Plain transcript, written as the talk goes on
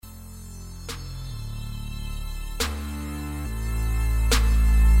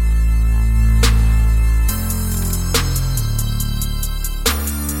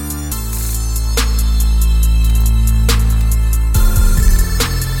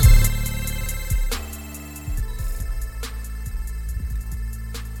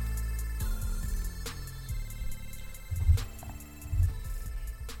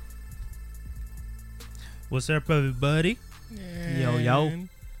What's up, everybody? Yo, yo.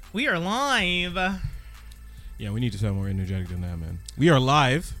 We are live. Yeah, we need to sound more energetic than that, man. We are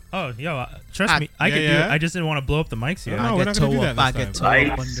live. Oh, yo, trust me, I can do it. I just didn't want to blow up the mics here. No, we're not gonna do that this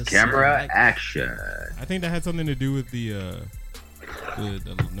time. Lights, camera, action. I think that had something to do with the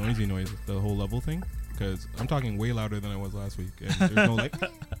noisy noise, the whole level thing. Because I'm talking way louder than I was last week, and there's no like.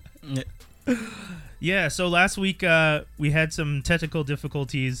 Yeah, so last week we had some technical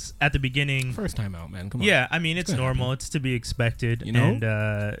difficulties at the beginning. First time out, man. Come on. Yeah, I mean it's normal. It's to be expected. You know?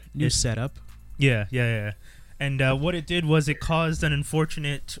 And, New setup. Yeah. And what it did was it caused an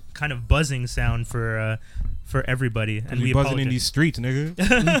unfortunate kind of buzzing sound for everybody. And we buzzing apologize. in these streets, nigga.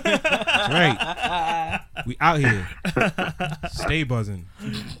 That's right. We out here. Stay buzzing.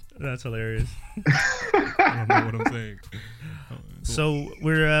 That's hilarious. I don't know what I'm saying. So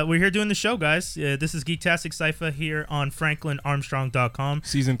we're here doing the show, guys. This is Geektastic Cypher here on FranklinArmstrong.com.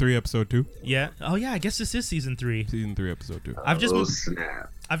 Season 3, episode 2. Yeah. Oh yeah. I guess this is season 3. Season 3, episode 2. I've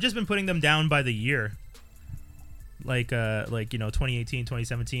Snap. just been putting them down by the year. Like 2018,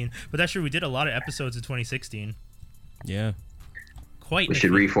 2017. But that's true. We did a lot of episodes in 2016. Yeah. Quite. We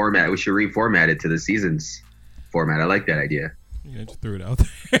should reformat. We should reformat it to the seasons format. I like that idea. Yeah, just threw it out there.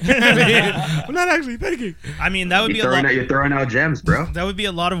 I'm not actually thinking. I mean, that would be a lot. You're throwing out gems, bro. That would be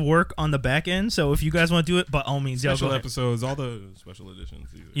a lot of work on the back end. So if you guys want to do it, by all means, Special go ahead. episodes, all the special editions.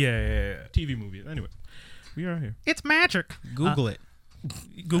 Yeah. TV movies. Anyway, we are here. It's magic. Google it.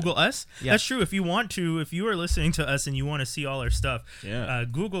 Google us. Yeah. That's true. If you want to, if you are listening to us and you want to see all our stuff,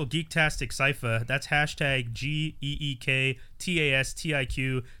 Google Geektastic Cypher. That's hashtag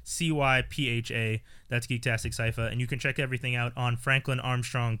GeekTastiqCypha. That's Geektastic Cypher, and you can check everything out on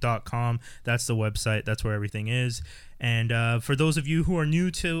FranklinArmstrong.com. That's the website. That's where everything is. And for those of you who are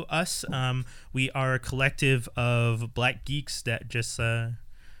new to us, we are a collective of black geeks that just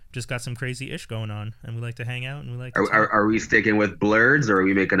got some crazy ish going on, and we like to hang out and we like to Are we sticking with blurs or are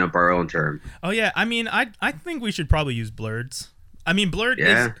we making up our own term? Oh yeah, I mean I think we should probably use blurds. I mean blurred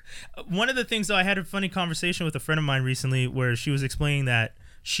is one of the things. Though I had a funny conversation with a friend of mine recently where she was explaining that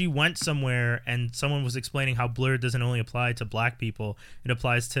she went somewhere and someone was explaining how blurred doesn't only apply to black people, it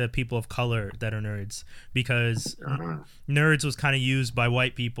applies to people of color that are nerds, because nerds was kind of used by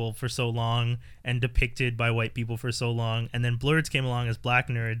white people for so long and depicted by white people for so long, and then blurds came along as black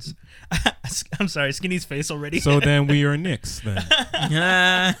nerds. I'm sorry, Skinny's face already. So then we are Knicks then.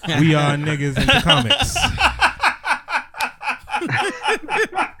 We are niggas into comics.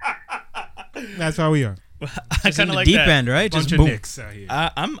 That's how we are. I kind of like deep that. end, right? Bunch Just of boom. Knicks out here.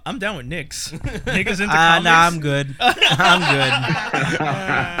 I'm down with Knicks. Niggas into comics. Nah, I'm good. I'm good.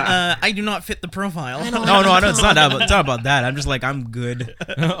 I do not fit the profile. No, it's not about that. I'm just like, I'm good.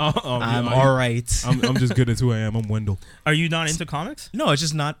 I'm all right. I'm just good as who I am. I'm Wendell. Are you not into comics? No, it's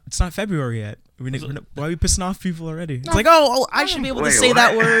just not. It's not February yet. Why are we pissing off people already? It's like, I should be able to say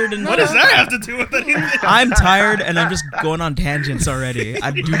that word. And what does that have to do with anything? I'm tired and I'm just going on tangents already. I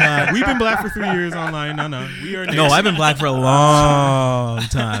do not. We've been black for 3 years online. No. We are Knicks. No, I've been black for a long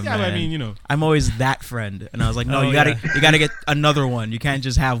time. Yeah, man. but I mean, I'm always that friend, and I was like, no, you gotta get another one. You can't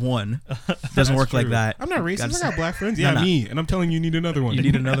just have one. It doesn't work like that. I'm not racist. I got black friends. No, Yeah, no. me. And I'm telling you need another one. You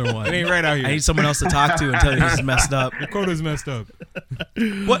need another one. It ain't right out here. I need someone else to talk to and tell you this is messed up. Your quota's messed up.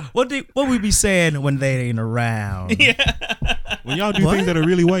 What we be saying when they ain't around? When y'all do things that are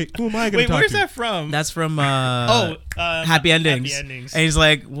really white, who am I going Wait, to talk where's to? that from? That's from Happy Endings. Happy Endings. And he's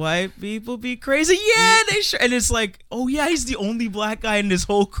like, white people be crazy. Yeah, they sure. And it's like, oh yeah, he's the only black guy in this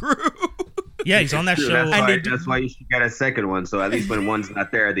whole crew. Yeah, he's on that True, show. That's why you should get a second one. So at least when one's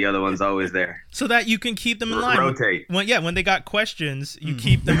not there, the other one's always there. So that you can keep them in line. Rotate. When they got questions, you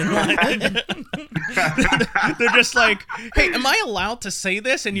keep them in line. They're just like, hey, am I allowed to say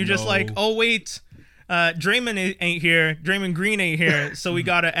this? And you're just like, oh, wait, Draymond ain't here. Draymond Green ain't here. So we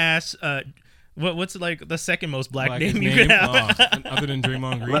got to ask, what's like the second most black name you could have? Other than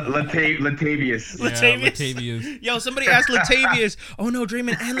Draymond Green? Latavius. Latavius. Yo, somebody asked Latavius. Oh, no,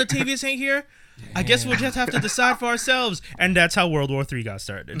 Draymond and Latavius ain't here? I guess we'll just have to decide for ourselves. And that's how World War III got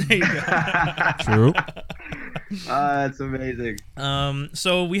started. There you go. True. That's amazing.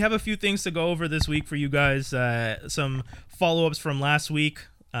 So we have a few things to go over this week for you guys. Some follow-ups from last week.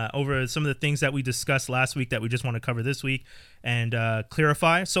 Over some of the things that we discussed last week that we just want to cover this week and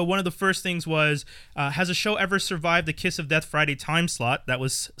clarify. So one of the first things was, has a show ever survived the Kiss of Death Friday time slot? That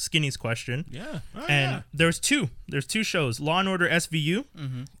was Skinny's question. Yeah. There's two. There's two shows, Law & Order SVU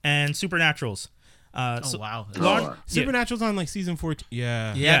and Supernaturals. Wow. Supernatural's on like season 14.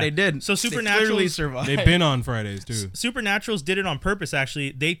 Yeah, they did. So They Supernatural's clearly survived. They've been on Fridays too. Supernaturals did it on purpose,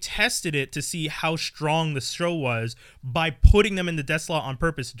 actually. They tested it to see how strong the show was by putting them in the death slot on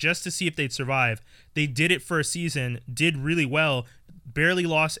purpose just to see if they'd survive. They did it for a season, did really well, barely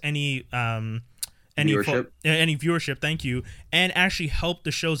lost any viewership, thank you, and actually helped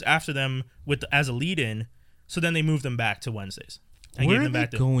the shows after them as a lead-in. So then they moved them back to Wednesdays. And Where gave are them they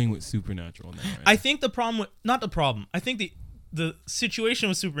back going with Supernatural now? Right? I think the problem I think the situation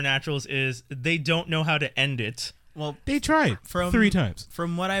with Supernaturals is they don't know how to end it. Well, they tried 3 times.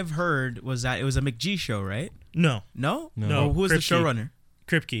 From what I've heard was that it was a McGee show, right? No. No? No. Who was the showrunner?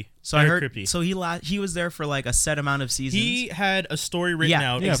 Kripke. So I heard. Kripke. So he was there for like a set amount of seasons. He had a story written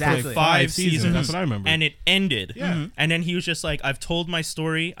out exactly. for like 5 seasons. That's what I remember. And it ended. Yeah. Mm-hmm. And then he was just like, I've told my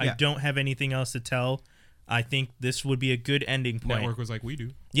story. I don't have anything else to tell. I think this would be a good ending point. Network was like, we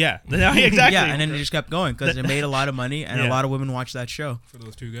do. Yeah, exactly. Yeah, and then it just kept going because it made a lot of money and a lot of women watched that show. For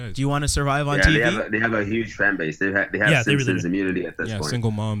those 2 guys. Do you want to survive on TV? They have a huge fan base. They have Simpsons immunity at this point. Yeah,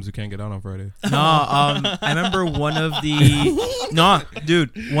 single moms who can't get out on Friday. No, I remember one of the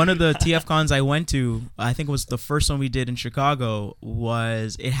TF cons I went to, I think it was the first one we did in Chicago,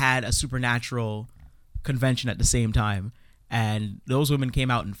 it had a Supernatural convention at the same time. And those women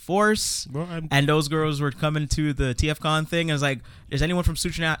came out in force, and those girls were coming to the TFCon thing. And I was like, "Is anyone from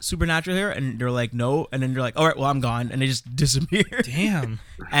Supernatural here?" And they're like, "No." And then they're like, "All right, well, I'm gone," and they just disappeared. Damn.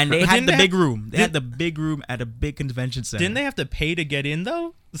 And they had the big room. They had the big room at a big convention center. Didn't they have to pay to get in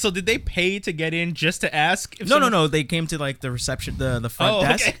though? So did they pay to get in just to ask? No. They came to like the reception, the front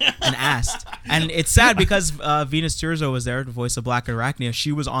desk, and asked. And it's sad because Venus Tirzo was there, the voice of Black Arachnia.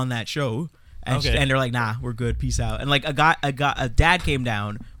 She was on that show. And, and they're like, nah, we're good, peace out. And like a dad came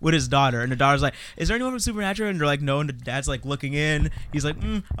down with his daughter, and the daughter's like, is there anyone from Supernatural? And they're like, no. And the dad's like looking in. He's like,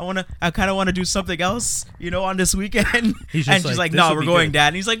 I kind of want to do something else, on this weekend. She's like, no, we're going, Dad.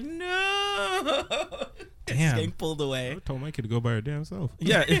 And he's like, no. Damn. He's getting pulled away. I told my kid to go by her damn self.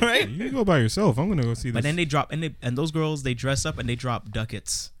 Yeah, right. You go by yourself. I'm gonna go see this. But then they drop, and those girls, they dress up and they drop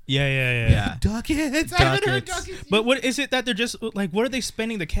ducats. Yeah. Duckets. I haven't heard duckets. But what is it that they're just like? What are they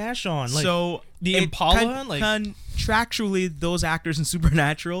spending the cash on? Like, so the Impala, contractually, those actors in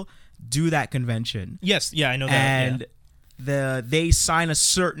Supernatural do that convention. Yes, I know that. And they sign a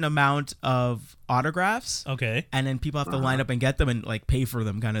certain amount of autographs. Okay. And then people have to line up and get them and like pay for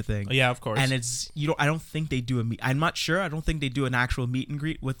them, kind of thing. Yeah, of course. And I don't think they do I'm not sure. I don't think they do an actual meet and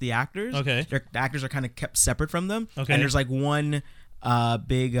greet with the actors. Okay. The actors are kind of kept separate from them. Okay. And there's like one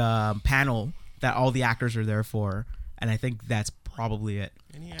big panel that all the actors are there for, and I think that's probably it.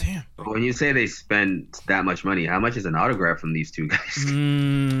 Damn. When you say they spend that much money, how much is an autograph from these 2 guys?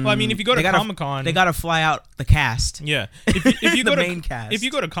 Well, I mean, if you go to Comic-Con, they gotta fly out the cast. Yeah. If you the go main cast. If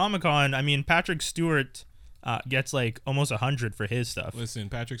you go to Comic-Con, I mean, Patrick Stewart gets like almost 100 for his stuff. Listen,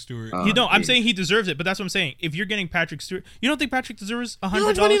 Patrick Stewart. I'm saying he deserves it, but that's what I'm saying. If you're getting Patrick Stewart, you don't think Patrick deserves $100? You know how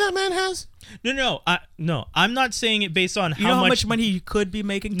much money that man has? No. I'm not saying it based on how much money he could be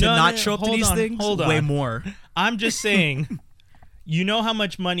making to not show up to these things. Hold on. Way more. I'm just saying. You know how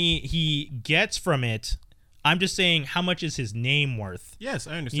much money he gets from it. I'm just saying, how much is his name worth? Yes,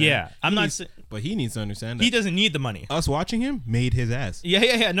 I understand. Yeah, but he needs to understand that he doesn't need the money. Us watching him made his ass.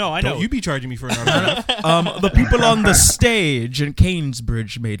 Yeah. No, I know. Don't you be charging me for an autograph? The people on the stage in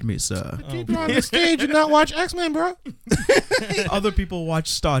Canesbridge made me, sir. People on the stage and not watch X-Men, bro. Other people watch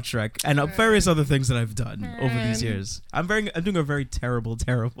Star Trek and various other things that I've done over these years. I'm doing a very terrible.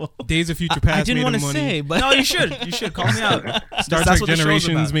 Days of Future Past. I didn't want to money. say, but no, you should call me out. Star Trek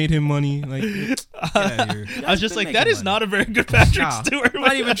Generations made him money. Like, get out of here. I was just like, that is not a very good Patrick Stewart. I'm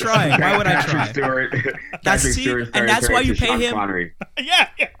not even trying. Why would I try? That's why you pay him. Yeah.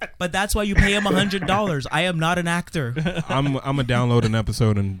 But that's why you pay him $100. I am not an actor. I'm gonna download an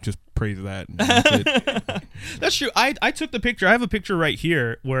episode and just praise that. That's it. That's true. I took the picture. I have a picture right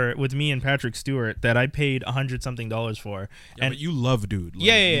here with me and Patrick Stewart that I paid $100-something for. Yeah, and but you love dude. Like,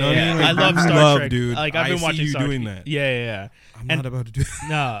 yeah. You know what I mean? Like, I love Star Trek, dude. Like I've been watching you Star doing Trek. that. Yeah. I'm not about to do that.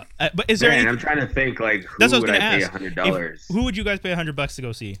 No, but is there? I'm trying to think like who that's what would I was I gonna pay ask. $100? Who would you guys pay $100 to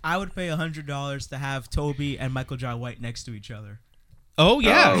go see? I would pay $100 to have Toby and Michael Jai White next to each other. Oh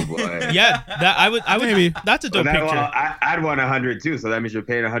yeah, oh, boy. Yeah. That I would. Maybe. That's a dope picture. Well, I'd want 100 too, so that means you're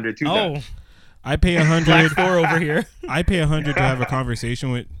paying 100 too. Oh, I pay 100. Black Thor over here. I pay 100 to have a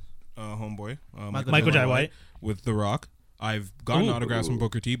conversation with homeboy Michael Jai White with The Rock. I've gotten autographs from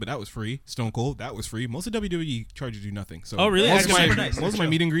Booker T, but that was free. Stone Cold, that was free. Most of WWE charges you nothing. So really? Most Nice. of my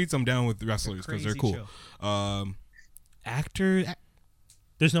meet and greets, I'm down with wrestlers because they're cool. Actor,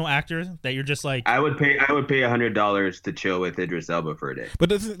 There's no actor that you're just like. I would pay $100 to chill with Idris Elba for a day. But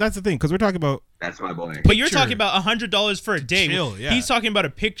that's the thing, because we're talking about. That's my boy. But you're talking about $100 for a day. Chill, yeah. He's talking about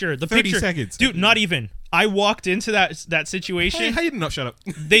a picture. The 30 picture, seconds. dude. Not even. I walked into that situation. Hey, how you not shut up?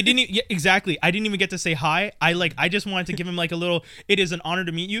 They didn't exactly. I didn't even get to say hi. I just wanted to give him like a little. It is an honor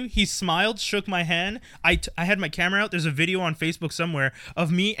to meet you. He smiled, shook my hand. I had my camera out. There's a video on Facebook somewhere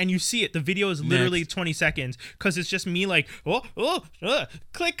of me, and you see it. The video is literally 20 seconds because it's just me like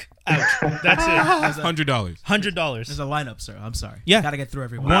click out. That's it. $100. $100. There's a lineup, sir. I'm sorry. Yeah. Gotta get through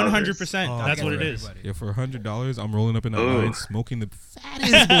everyone. 100%. That's what it is. Yeah, for $100, I'm rolling up in that line, smoking the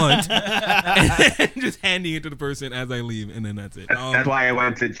fattest blunt, and just handing it to the person as I leave, and then that's it. That's why I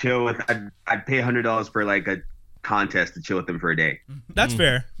went to chill with. I'd pay $100 for like a contest to chill with them for a day. That's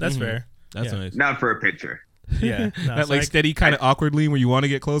fair. That's fair. That's nice. Not for a picture. Yeah. No, That like steady kind of awkwardly where you want to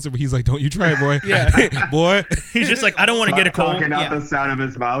get closer, but he's like, "Don't you try it, boy." Yeah. Boy. He's just like, I don't want to get a cold. Talking out the sound of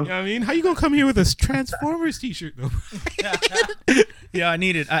his mouth. You know what I mean, how you gonna come here with a Transformers T-shirt though? Yeah, I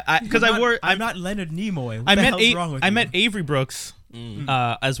need it. Because I'm not Leonard Nimoy. What I the met hell's wrong with you? Avery Brooks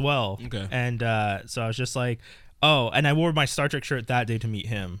as well. Okay. And so I was just like, oh, and I wore my Star Trek shirt that day to meet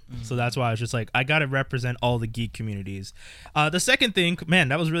him. So that's why I was just like, I got to represent all the geek communities. The second thing, man,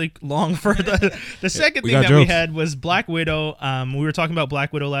 that was really long for the second thing that we had was Black Widow. We were talking about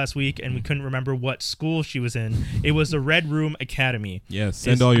Black Widow last week, and we couldn't remember what school she was in. It was the Red Room Academy. Yes,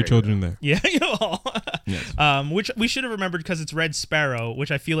 send all your children there. Yeah, Yes. which we should have remembered because it's Red Sparrow, which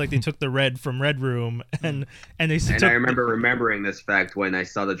I feel like they took the red from Red Room, and they took. And I remember remembering this fact when I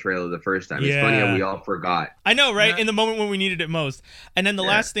saw the trailer the first time. It's funny how we all forgot. I know, right? In the moment when we needed it most. And then the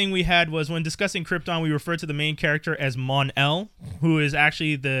last thing we had was when discussing Krypton, we referred to the main character as Mon-El, who is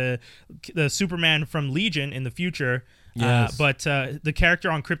actually the Superman from Legion in the future. Yes. But the character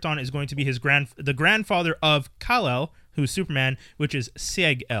on Krypton is going to be the grandfather of Kal-El, who's Superman, which is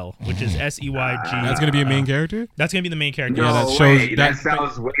Seg-El, which is Seyg. That's gonna be a main character. That's gonna be the main character. No, that shows that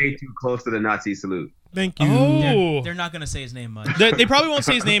sounds way too close to the Nazi salute. Thank you. Oh, They're not gonna say his name much. they probably won't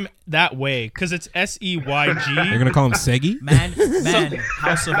say his name that way because it's Seyg. They're gonna call him Segi. Man,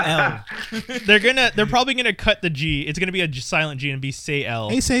 House of L. They're probably gonna cut the G. It's gonna be a silent G and be say L.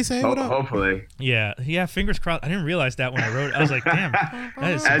 Hey, say, what up? Hopefully. Yeah. Fingers crossed. I didn't realize that when I wrote it. I was like, damn.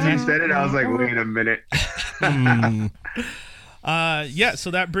 That is As you said it, I was like, wait a minute.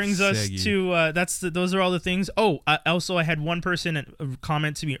 So that brings us to those are all the things. Also I had one person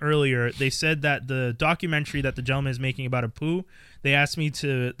comment to me earlier. They said that the documentary that the gentleman is making about Apu, they asked me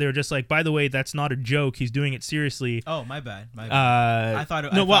to, they were just like, by the way, that's not a joke, he's doing it seriously. Oh, my bad. I thought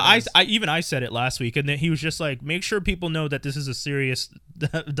it, I said it last week, and then he was just like, make sure people know that this is a serious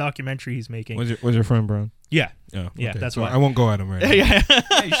documentary he's making. Was your friend Brown? Yeah. Oh, Yeah, okay. that's so why. I won't go at him right now. Yeah.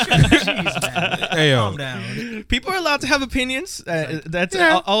 Hey, jeez, man. Hey, yo. Calm down. People are allowed to have opinions. That's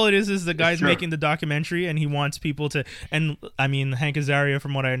all it is the guy's making the documentary, and he wants people to. And I mean, Hank Azaria,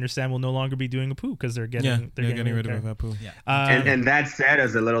 from what I understand, will no longer be doing Apu because they're getting rid of Apu. Yeah. And that said,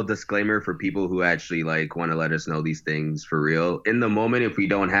 as a little disclaimer for people who actually like want to let us know these things for real. In the moment, if we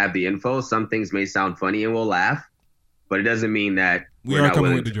don't have the info, some things may sound funny and we'll laugh, but it doesn't mean that we are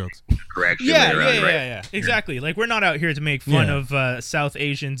coming with the jokes. Correction. Yeah. Exactly. Like, we're not out here to make fun of South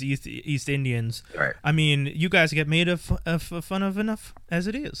Asians, East Indians. Right. I mean, you guys get made of fun of enough as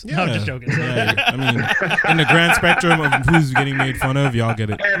it is. Yeah. No, I'm just joking. Yeah, I mean, in the grand spectrum of who's getting made fun of, y'all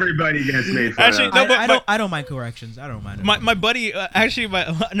get it. Everybody gets made fun Actually, of. no, but I don't mind corrections. I don't mind it. My buddy,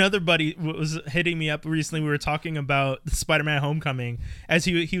 another buddy was hitting me up recently. We were talking about Spider-Man Homecoming as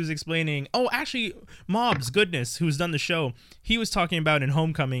he was explaining. Oh, actually, Mobs Goodness, who's done the show, he was talking about in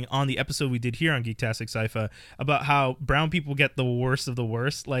Homecoming on the episode we did here on Geektastic Sci-Fi about how brown people get the worst of the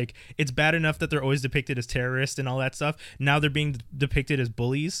worst. Like, it's bad enough that they're always depicted as terrorists and all that stuff. Now they're being depicted as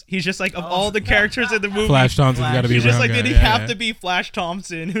bullies. He's just like, of all the characters in the movie, Flash Thompson's got to be. He's just like, guy. did he have to be Flash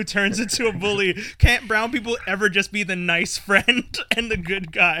Thompson who turns into a bully? Can't brown people ever just be the nice friend and the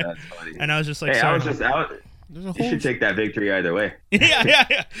good guy? That's funny. And I was just like, Hey, sorry. I was just out. You should take that victory either way.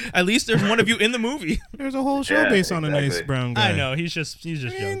 yeah. At least there's one of you in the movie. There's a whole show based on a nice brown guy. I know. He's just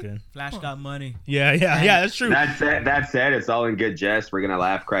joking. Flash got money. Yeah. That's true. That said, it's all in good jest. We're gonna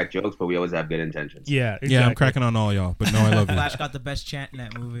laugh, crack jokes, but we always have good intentions. Yeah. Exactly. Yeah, I'm cracking on all y'all, but no, I love you. Flash got the best chant in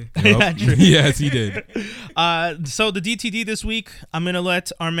that movie. Yeah, true. Yes, he did. So the DTD this week, I'm gonna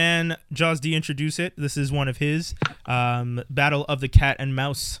let our man Jaws D introduce it. This is one of his Battle of the Cat and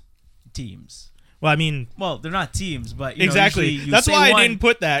Mouse Teams. Well, I mean, they're not teams, but exactly. That's why I didn't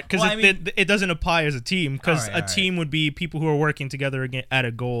put that, because it doesn't apply as a team. Because a team would be people who are working together at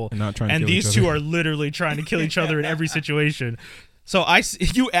a goal, and not trying to and kill these each two other. are literally trying to kill each other in every situation. So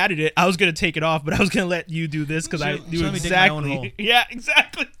you added it. I was gonna take it off, but I was gonna let you do this because I knew exactly. Yeah,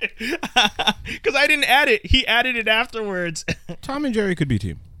 exactly. Because I didn't add it. He added it afterwards. Tom and Jerry could be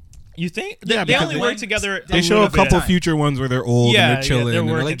team. You think? Yeah, they only work together. They show a couple future ones where they're old and they're chilling. They're and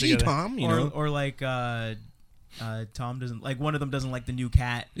they're like, "Gee, Tom," you know, or like Tom doesn't like one of them doesn't like the new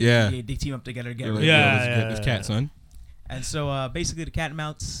cat. Yeah, they team up together to get like, rid of this cat, son. And so basically the cat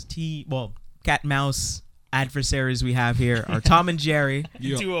and mouse adversaries we have here are Tom and Jerry,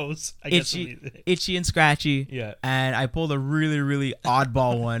 duos, Itchy and Scratchy. Yeah. And I pulled a really, really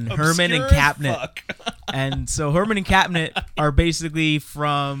oddball one, Herman and Catnip. And so Herman and Catnip are basically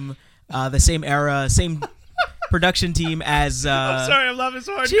from the same era, same production team as I'm sorry, I'm laughing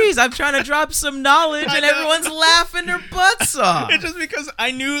so hard. Jeez, I'm trying to drop some knowledge and everyone's laughing their butts off. It's just because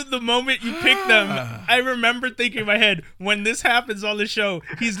I knew the moment you picked them, I remember thinking in my head, when this happens on the show,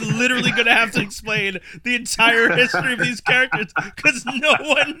 he's literally going to have to explain the entire history of these characters because no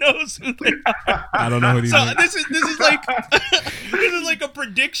one knows who they are. I don't know who these are. This is like this is like a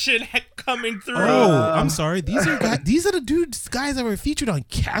prediction coming through. Oh, I'm sorry. These are the guys that were featured on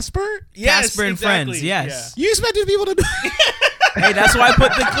Casper? Yes, Casper and exactly. Friends, yes. You expected people to do Hey, that's why I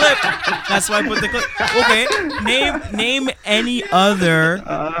put the clip. Okay, name any other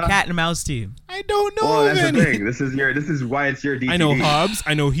cat and mouse team. I don't know. Well, that's the thing. This is why it's your DTD. I know Hobbs.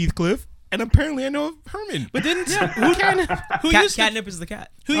 I know Heathcliff. And apparently I know Herman. But didn't Catnip is the cat.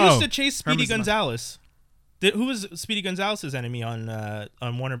 Who used to chase Speedy Gonzales? Who was Speedy Gonzales' enemy on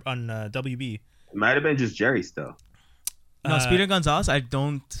WB? It might have been just Jerry still. No, Speedy Gonzales. I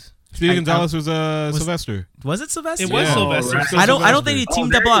don't. Speedy Gonzales was Sylvester. Was it Sylvester? It was Sylvester. Right. I don't think he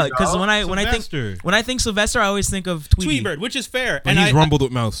teamed up a lot because when Sylvester. I think Sylvester, I always think of Tweety. Tweetbird, which is fair. But he's rumbled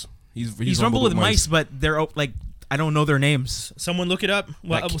with mouse. He's rumbled with mice, but they're like I don't know their names. Someone look it up.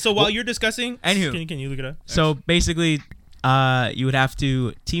 So while you're discussing, anywho, can you look it up? So basically, you would have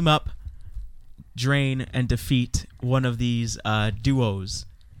to team up, drain, and defeat one of these duos.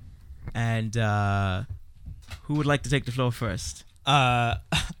 And who would like to take the floor first?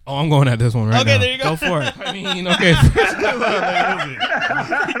 I'm going at this one right now. Okay, there you go. Go for it. I mean, okay.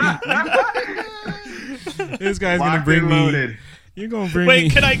 This guy's gonna bring me. You're gonna bring me.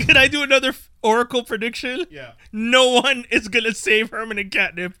 Wait, can I do another Oracle prediction? Yeah. No one is gonna save Herman and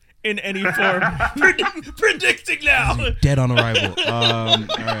Catnip in any form. Predicting now. Dead on arrival. All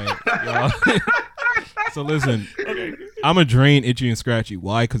right, y'all. So listen, I'm a drain Itchy and Scratchy.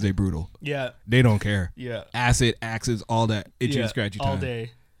 Why? Because they brutal. Yeah. They don't care. Yeah. Acid, axes, all that. Itchy and Scratchy time. All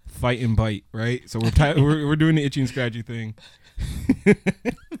day. Fight and bite, right? So we're doing the Itchy and Scratchy thing.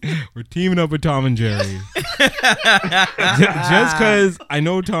 We're teaming up with Tom and Jerry. Just because I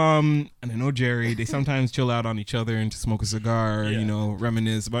know Tom and I know Jerry, they sometimes chill out on each other and just smoke a cigar,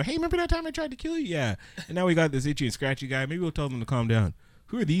 reminisce about, hey, remember that time I tried to kill you? Yeah. And now we got this Itchy and Scratchy guy. Maybe we'll tell them to calm down.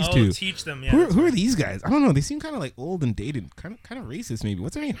 Who are these two? Teach them. Yeah, who are these guys? I don't know. They seem kind of like old and dated, kind of racist. Maybe.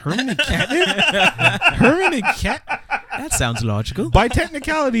 What's their name? Herman and Catnip. Herman and Cat. That sounds logical. By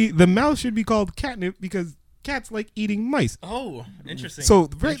technicality, the mouse should be called Catnip because cats like eating mice. Oh, interesting. So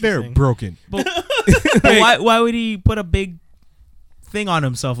there, broken. But why would he put a big thing on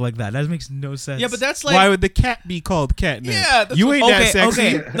himself like that? That makes no sense. Yeah, but that's like, why would the cat be called Catnip? Yeah, that's you ain't that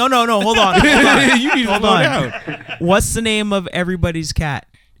sexy. Okay. No. Hold on. You need to slow down. What's the name of everybody's cat?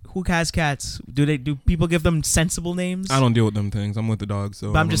 Who has cats? Do people give them sensible names? I don't deal with them things. I'm with the dogs.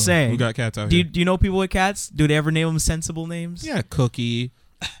 So but I'm just saying. We got cats out here. Do you know people with cats? Do they ever name them sensible names? Yeah, Cookie.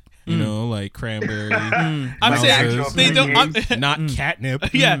 You know, like Cranberry. I'm saying they don't. Not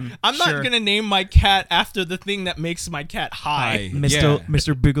Catnip. Yeah, I'm not gonna name my cat after the thing that makes my cat high.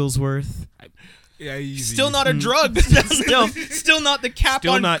 Mr. Bigglesworth. Yeah, easy. Still not a drug. still not the cap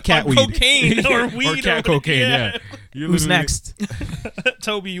still on, not cat on weed. cocaine or weed or cat cocaine. Yeah. Who's next?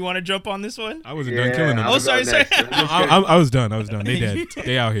 Toby, you want to jump on this one? I wasn't done killing them. Oh, sorry. I was done. They dead.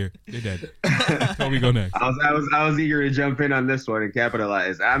 They out here. They dead. Toby, go next. I was eager to jump in on this one and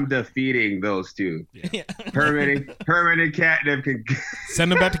capitalize. I'm defeating those two. Yeah. Herman and Catnip can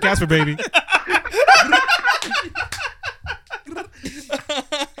send them back to Casper, baby.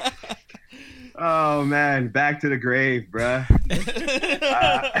 Oh man, back to the grave, bruh.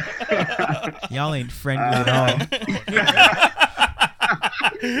 Y'all ain't friendly at all.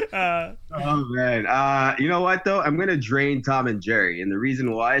 Oh man, you know what though? I'm gonna drain Tom and Jerry, and the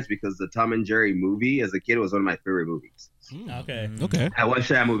reason why is because the Tom and Jerry movie, as a kid, was one of my favorite movies. Okay. I watched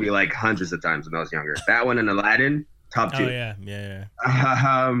that movie like hundreds of times when I was younger. That one and Aladdin, top two. Oh yeah.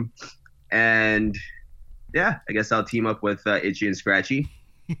 And yeah, I guess I'll team up with Itchy and Scratchy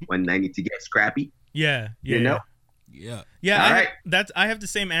when I need to get scrappy. Yeah. You know? Yeah. All right. I have the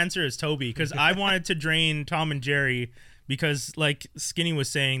same answer as Toby because I wanted to drain Tom and Jerry because like Skinny was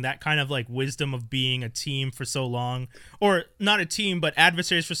saying, that kind of like wisdom of being a team for so long, or not a team but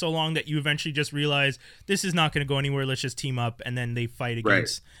adversaries for so long, that you eventually just realize this is not going to go anywhere, let's just team up, and then they fight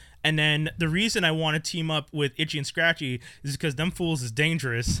against. And then the reason I want to team up with Itchy and Scratchy is because them fools is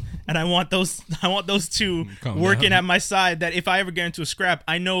dangerous, and I want those two working at my side. That if I ever get into a scrap,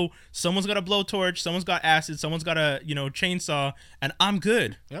 I know someone's got a blowtorch, someone's got acid, someone's got a chainsaw, and I'm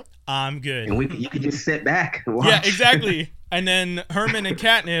good. Yep. I'm good. And you can just sit back and watch. Yeah, exactly. And then Herman and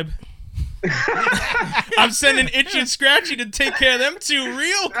Catnip, I'm sending Itchy and Scratchy to take care of them two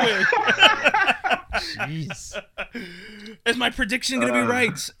real quick. Jeez. Is my prediction gonna be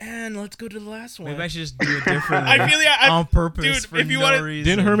right? And let's go to the last one. Maybe I should just do it differently. I feel like on purpose, dude, for if you no wanna- reason.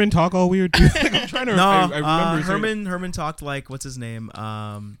 Didn't Herman talk all weird too? Like, I'm trying to. No, I remember Herman talked like, what's his name?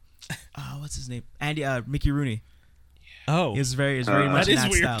 What's his name? Mickey Rooney. Oh, He was very much that in is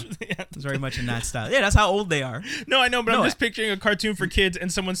that weird. style. It was very much in that style. Yeah, that's how old they are. No, I know, but No, I'm just picturing a cartoon for kids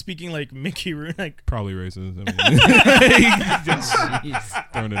and someone speaking like Mickey Rooney. Like, probably racist. I mean, just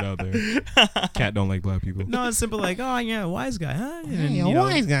Jeez. throwing it out there. Cat don't like black people. No, it's simple like, oh yeah, wise guy, huh?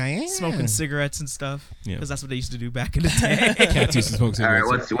 And, guy. Yeah. smoking cigarettes and stuff. Yeah. Because that's what they used to do back in the day. Cats used to smoke All right,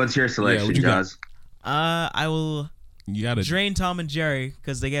 cigarettes. what's your selection, what you got? Jaws? I will You gotta drain Tom and Jerry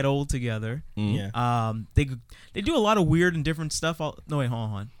because they get old together. yeah. They do a lot of weird and different stuff. No, wait,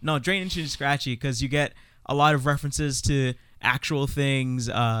 hold on. No, Drain and Scratchy because you get a lot of references to actual things.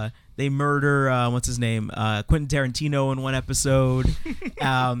 They murder what's his name, Quentin Tarantino in one episode.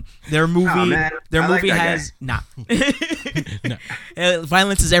 Their movie, Oh, man. I like that has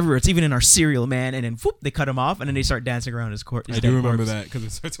violence is everywhere. It's even in our cereal, man. And then whoop, they cut him off, and then they start dancing around his corpse. I do remember that because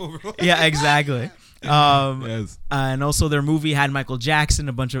it starts over. Yeah, exactly. Yes. And also their movie had Michael Jackson,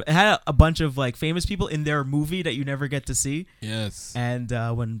 it had a bunch of like famous people in their movie that you never get to see. Yes. And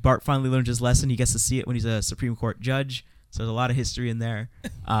when Bart finally learns his lesson, he gets to see it when he's a Supreme Court judge. So there's a lot of history in there.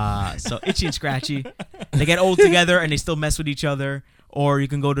 So Itchy and Scratchy, they get old together and they still mess with each other. Or you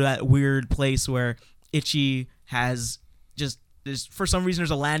can go to that weird place where Itchy has there's for some reason there's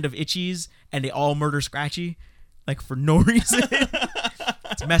a land of Itchies and they all murder Scratchy, like for no reason.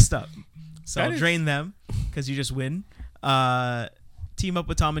 It's messed up. So I'll drain them because you just win. Team up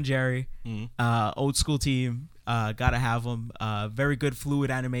with Tom and Jerry. Old school team. Gotta have them. Very good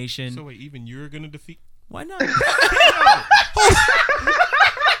fluid animation. So wait, even you're gonna defeat? Why not?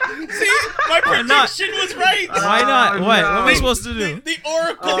 See, my prediction was right. Why not? Oh, What? no. What am I supposed to do? The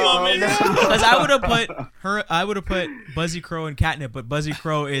oracle moment. Because I would have put Buzzy Crow and Catnip, but Buzzy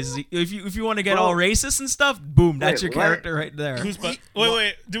Crow is if you want to get all racist and stuff, boom, that's Wait, your character right there.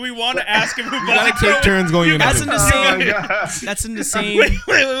 Wait. Do we want to ask him who You gotta Buzzy take Crow? turns going That's in United. the same. Oh, God. That's in the same.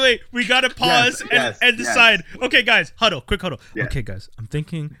 Wait. We gotta pause Yes, and yes. decide. Okay, guys, quick huddle. Yeah. Okay, guys, I'm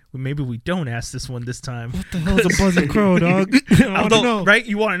thinking maybe we don't ask this one this time. What the hell's a Buzzy Crow, dog? I want to know. Right?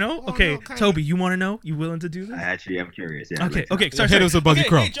 You want to know? Okay, no, kinda. Toby, you want to know? You willing to do this? Actually, I'm curious. Yeah, Okay. Sorry. Hit us with Buzzy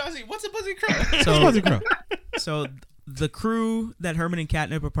Crow. Hey, Jossie, what's a Buzzy Crow? So, Buzzy Crow. so the crew that Herman and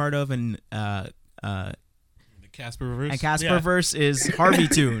Catnip are part of, and The Casper reverse. Casperverse is Harvey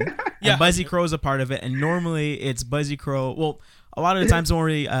Toon. Yeah. And Buzzy Crow is a part of it, and normally it's Buzzy Crow. Well, a lot of the times it's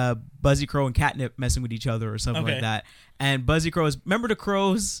only Buzzy Crow and Catnip messing with each other or something Okay. like that. And Buzzy Crow is, remember the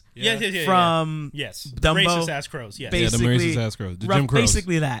crows Yeah. from Yes. Dumbo? Racist ass crows. Yes. Yeah, the basically- racist ass crows. The rough- Jim Crows.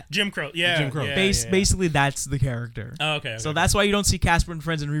 basically that. Jim Crow. Yeah. Jim Crow. Yeah, Base, yeah. Basically, that's the character. Oh, okay. So that's why you don't see Casper and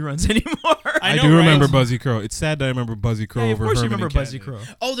Friends in reruns anymore. I I know, do remember right? Buzzy Crow. It's sad that I remember Buzzy Crow Hey, of over course you Herman remember and Buzzy Catnip.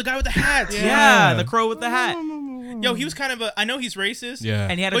 Crow. Oh, the guy with the hat. Yeah, the crow with the hat. Yo, he was kind of I know he's racist. Yeah.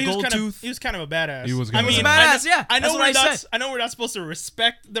 And he had But a gold he tooth. was kind of a badass. He was I kinda mean, badass, yeah. I know That's what I said. I know we're not supposed to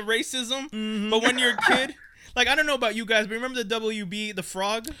respect the racism, but when you're a kid, like I don't know about you guys, but remember the WB, the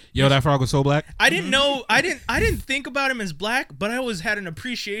frog? Yo, that frog was so black. I didn't know. I didn't think about him as black, but I always had an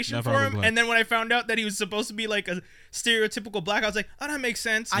appreciation That for frog was him. black. And then when I found out that he was supposed to be like a stereotypical black, I was like, oh, that makes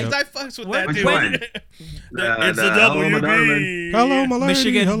sense. I fucks with that Which dude. one? It's The the Hello, WB. Madonna. Hello, my lady.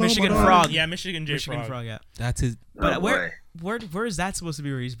 Michigan Hello, Michigan my lady. frog. Yeah, Michigan J Michigan frog. frog, yeah. That's his. But Oh, where is that supposed to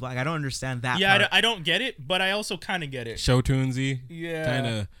be where he's black? I don't understand that Yeah, part. I don't get it, but I also kind of get it. Show tunesy. Yeah. Kind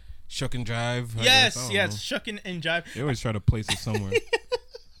of shuck and jive. I Yes, guess. I don't yes, know. shucking and jive. They always try to place it somewhere.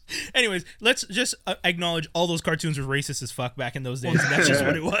 Anyways, let's just acknowledge all those cartoons were racist as fuck back in those days. And that's just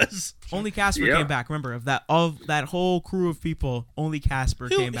what it was. Only Casper Yeah. came back. Remember, of that whole crew of people, only Casper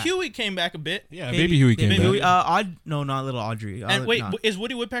came back. Huey came back a bit. Yeah, Baby Huey came Baby back. Huey, No, not little Audrey. And wait, no. is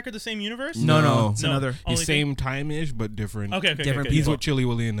Woody Woodpecker the same universe? No, it's No. another. Only He's same time-ish, but different. Okay, different okay. He's with Chili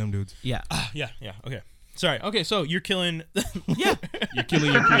Willy and them dudes. Yeah. Yeah, okay. Sorry. Okay, so you're killing. Yeah. You're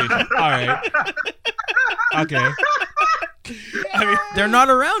killing your creation. All right. Okay. I mean, they're not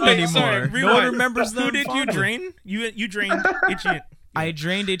around wait, anymore. sorry, No rewind. one remembers them. Who did you fondly. drain? You drained Itchy, I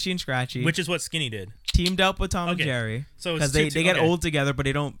drained Itchy and Scratchy, which is what Skinny did. teamed up with Tom and Okay. Jerry. So Because they get old together, but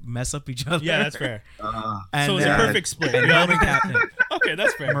they don't mess up each other. Yeah, that's fair. And, So it was a perfect split. And Herman Catnip, Okay,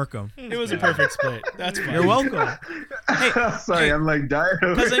 that's fair. Merkham. It was a perfect split. That's fine. You're welcome. Sorry, hey. I'm like dying.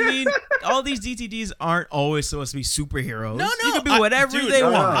 Because I mean, all these DTDs aren't always supposed to be superheroes. No, you can be whatever dude, they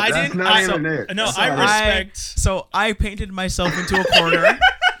no, want. I that's didn't. not I, even it. no, Sorry. I respect. So I painted myself into a corner,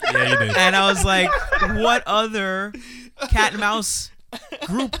 Yeah, you did. and I was like, "What other cat and mouse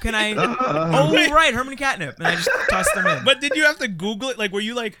group can I?" Oh, right, Herman Catnip, and I just tossed them in. But did you have to Google it? Like, were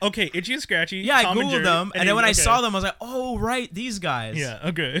you like, okay, Itchy and Scratchy? Yeah, I Tom and googled Jerry, them, and then when I okay. saw them, I was like, "Oh, right, these guys." Yeah.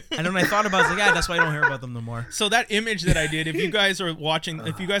 Okay. And then when I thought about it, I was like, "Yeah, that's why I don't hear about them no more." So that image that I did, if you guys are watching,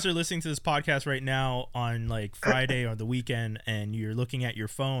 if you guys are listening to this podcast right now on like Friday or the weekend and you're looking at your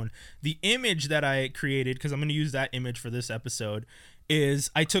phone, the image that I created, because I'm going to use that image for this episode,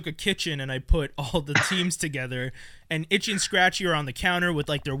 is I took a kitchen and I put all the teams together, and Itchy and Scratchy are on the counter with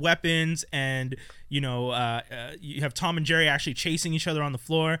like their weapons, and you have Tom and Jerry actually chasing each other on the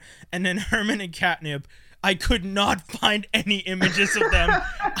floor, and then Herman and Catnip. I could not find any images of them.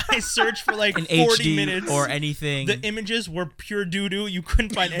 I searched for like In 40 HD minutes or anything. The images were pure doo-doo. You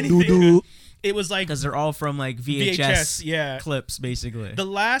couldn't find anything. Doo-doo. It was like Because they're all from like VHS, VHS, yeah. clips, basically. The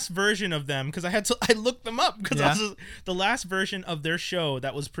last version of them, because I looked them up because Yeah. the last version of their show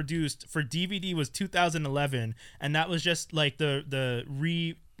that was produced for DVD was 2011, and that was just like the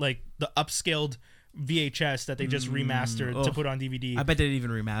upscaled VHS that they just remastered to ugh. put on DVD. I bet they didn't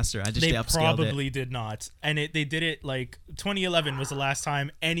even remaster. I just They upscaled probably it. did not, and they did it like 2011 was the last time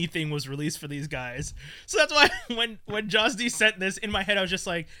anything was released for these guys. So that's why when Joss D sent this in my head, I was just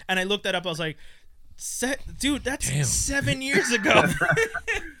like, and I looked that up, I was like, dude, that's Damn. 7 years ago,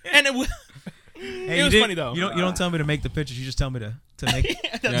 and it was. Hey, It was funny though. You don't tell me to make the pictures. You just tell me to make.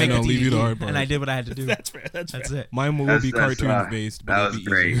 That's, Yeah, I make know, a leave you the DVD, hard part. and I did what I had to do. that's fair. That's That's fair. it. Mine will be cartoons based, but that it'll was be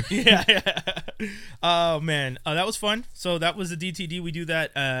great. easier. Yeah. Oh man, that was fun. So that was the DTD. We do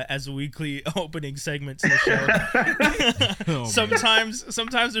that as a weekly opening segment to the show. Oh, man.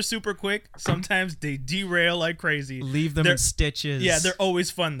 Sometimes they're super quick. Sometimes they derail like crazy. Leave them They're- in stitches. Yeah, they're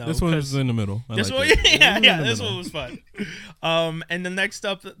always fun though. This one 'cause was in the middle. I This like one, it. yeah, In yeah. the This middle. one was fun. And the next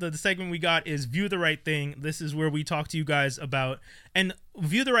up, the segment we got is View the Right Thing. This is where we talk to you guys about and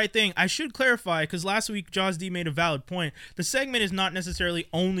View the Right Thing. I should clarify because last week Jaws D made a valid point. The segment is not necessarily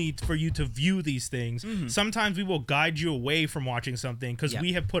only for you to view these things. Sometimes we will guide you away from watching something because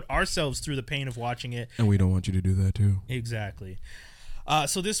we have put ourselves through the pain of watching it. And we don't want you to do that too. Exactly.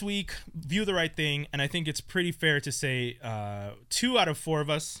 So this week, View the Right Thing, and I think it's pretty fair to say 2 out of 4 of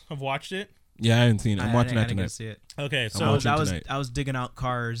us have watched it. Yeah, I haven't seen it. I'm watching I that didn't get tonight. to see it. Okay, I'm so watching I tonight. was digging out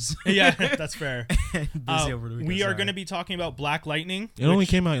cars. yeah, that's fair. Busy over the weekend, We are sorry. going to be talking about Black Lightning. It only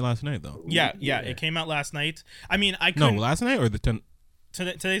came out last night though. Yeah, it came out last night. I mean, I No, couldn't. last night or the 10th?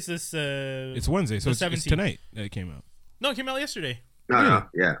 Today's this. It's Wednesday, so the it's 17th. tonight that it came out. No, it came out yesterday. No,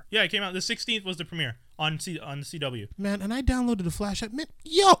 yeah. Yeah, it came out. The 16th was the premiere on the CW. Man, and I downloaded the Flash app. Man,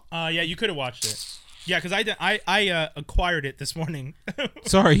 yo. Yeah, you could have watched it. Yeah, because I acquired it this morning.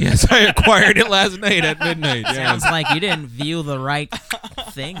 Sorry, yes, I acquired it last night at midnight. Yeah. Sounds like you didn't view the right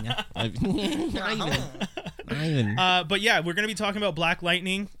thing. But yeah, we're going to be talking about Black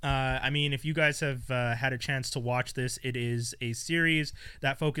Lightning. I mean, if you guys have had a chance to watch this, it is a series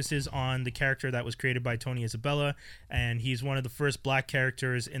that focuses on the character that was created by Tony Isabella, and he's one of the first black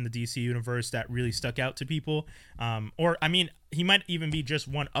characters in the DC universe that really stuck out to people. Or, I mean, he might even be just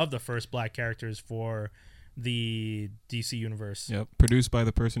one of the first black characters for the DC universe. Yep, produced by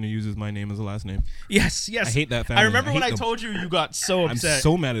the person who uses my name as a last name. Yes. I hate that family. I remember when hate I them. told you got so I'm upset.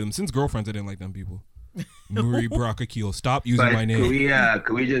 so mad at them. Since Girlfriends, I didn't like them people. Murray Brock-Akil, stop using But my name.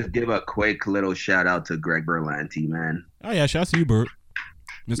 could we just give a quick little shout out to Greg Berlanti, man? Oh yeah, shouts to you, Bert.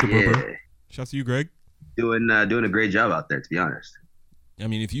 Mr. Yeah, Burper. Shouts to you, Greg. doing a great job out there, to be honest. I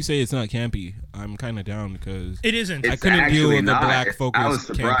mean, if you say it's not campy, I'm kind of down because It isn't. I couldn't deal actually with the not. black focus I was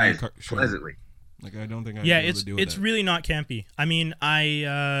campy surprised show. pleasantly. Like, I don't think I'd Yeah, be able to deal with it's that. really not campy. I mean,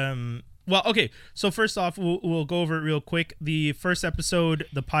 well, okay. So first off, we'll go over it real quick. The first episode,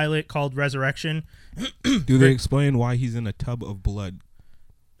 the pilot called Resurrection. Do they explain why he's in a tub of blood?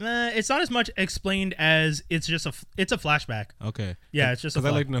 It's not as much explained as it's just it's a flashback. Okay. Yeah, it's just a because I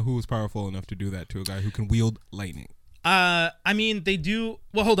flash- like to know who was powerful enough to do that to a guy who can wield lightning. I mean, they do.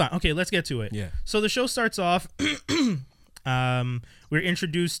 Well, hold on. Okay, let's get to it. Yeah. So the show starts off. We're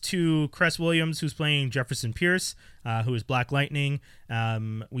introduced to Cress Williams, who's playing Jefferson Pierce, who is Black Lightning.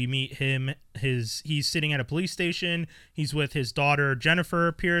 We meet him. He's sitting at a police station. He's with his daughter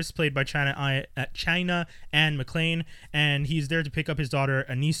Jennifer Pierce, played by China Anne McClain, and he's there to pick up his daughter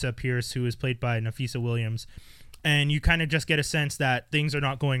Anissa Pierce, who is played by Nafisa Williams. And you kind of just get a sense that things are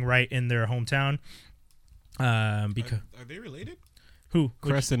not going right in their hometown. Because are they related? Who?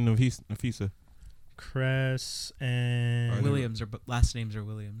 Cress and Nafisa. Cress and Williams, or last names are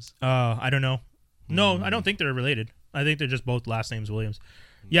Williams. I don't know. No, I don't think they're related. I think they're just both last names Williams.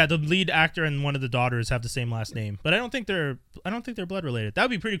 Yeah, the lead actor and one of the daughters have the same last name, but I don't think they're blood related. That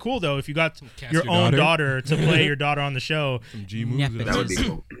would be pretty cool though if you got your own daughter to play your daughter on the show. Some G moves. That would be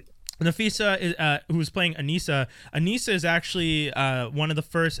cool. Nafisa is who's playing Anissa. Anissa is actually one of the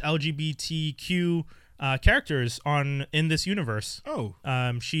first LGBTQ characters in this universe. Oh.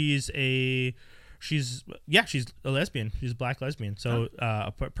 She's a lesbian. She's a Black lesbian. So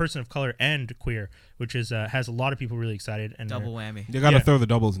a person of color and queer, which is has a lot of people really excited. And double whammy. They gotta throw the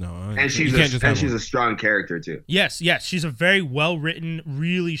doubles now. And she's a strong character too. Yes. She's a very well written,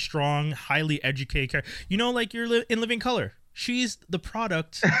 really strong, highly educated character. You know, like you're in Living Color. She's the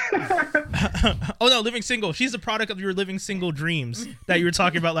product. Oh no, Living Single. She's the product of your Living Single dreams that you were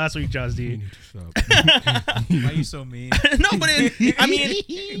talking about last week, Josh D. Why are you so mean? No, but I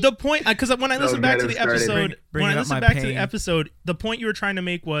mean the point, because when I listened back to the episode, the point you were trying to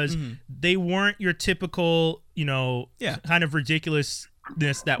make was they weren't your typical, kind of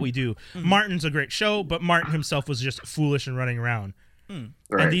ridiculousness that we do. Martin's a great show, but Martin himself was just foolish and running around.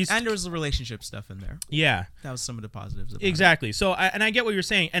 Right. And there was the relationship stuff in there. Yeah, that was some of the positives. Exactly. It. So, I get what you're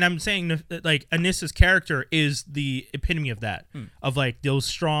saying, and I'm saying like Anissa's character is the epitome of that, of like those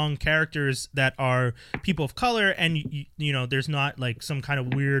strong characters that are people of color, and there's not like some kind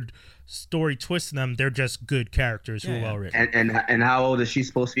of weird story twist in them. They're just good characters who are well written. And how old is she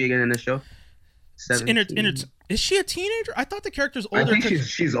supposed to be again in the show? 17? Is she a teenager? I thought the character's older. I think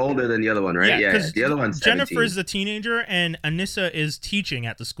she's older than the other one, right? Yeah, the other one's 17. Jennifer's the teenager, and Anissa is teaching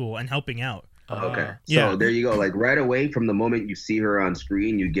at the school and helping out. Okay. So there you go. Like right away from the moment you see her on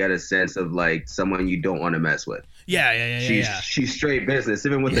screen, you get a sense of like someone you don't want to mess with. She's straight business.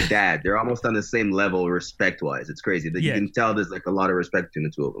 Even with the dad, they're almost on the same level respect-wise. It's crazy. You can tell there's like a lot of respect between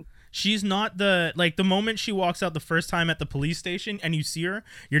the two of them. She's not the moment she walks out the first time at the police station and you see her,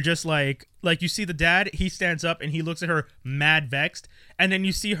 you're just like you see the dad, he stands up and he looks at her mad vexed, and then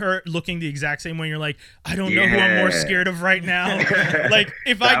you see her looking the exact same way. You're like, I don't know who I'm more scared of right now. Like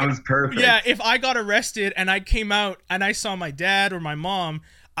if that was perfect. Yeah, if I got arrested and I came out and I saw my dad or my mom,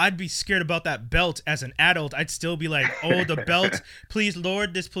 I'd be scared about that belt as an adult. I'd still be like, oh, the belt, please,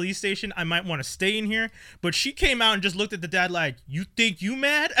 Lord, this police station, I might want to stay in here. But she came out and just looked at the dad like, you think you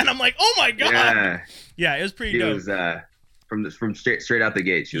mad? And I'm like, oh my God. Yeah, it was pretty dope. She was, from straight out the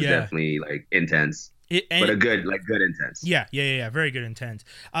gate, she was definitely like intense. But a good intense. Yeah. Very good intense.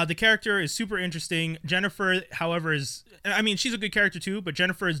 The character is super interesting. Jennifer, however, she's a good character too, but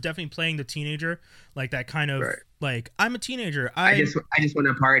Jennifer is definitely playing the teenager, like that kind of like, I'm a teenager. I just want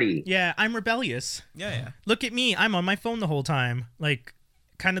to party. Yeah, I'm rebellious. Yeah. Look at me. I'm on my phone the whole time. Like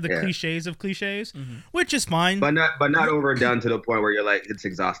kind of the cliches of cliches, which is fine. But not overdone to the point where you're like, it's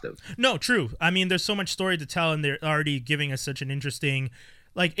exhaustive. No, true. I mean, there's so much story to tell, and they're already giving us such an interesting.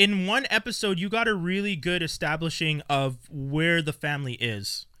 Like in one episode, you got a really good establishing of where the family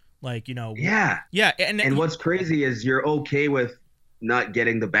is. Like, Yeah. And what's crazy is you're okay with not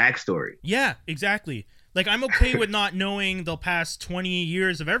getting the backstory. Yeah, exactly. Like I'm okay with not knowing the past 20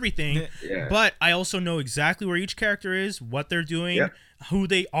 years of everything, but I also know exactly where each character is, what they're doing, who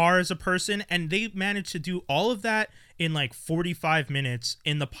they are as a person, and they managed to do all of that in like 45 minutes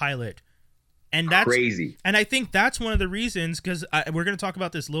in the pilot. And that's crazy. And I think that's one of the reasons, because we're going to talk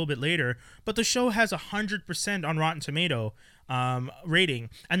about this a little bit later, but the show has 100% on Rotten Tomato rating.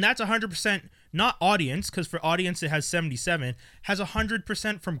 And that's 100% not audience, because for audience it has 77, has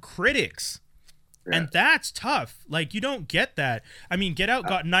 100% from critics. Yeah. And that's tough. Like, you don't get that. I mean, Get Out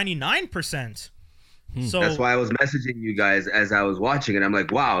got 99%. So that's why I was messaging you guys as I was watching it. I'm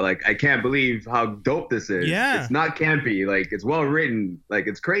like, wow, like I can't believe how dope this is. Yeah. It's not campy. Like it's well written. Like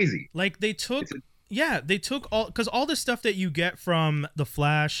it's crazy. Like they took all, because all the stuff that you get from The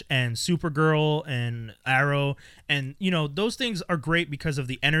Flash and Supergirl and Arrow, and those things are great because of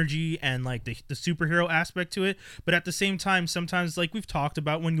the energy and like the superhero aspect to it. But at the same time, sometimes, like we've talked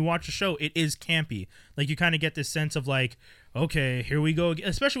about, when you watch a show, it is campy. Like you kind of get this sense of like, okay, here we go again.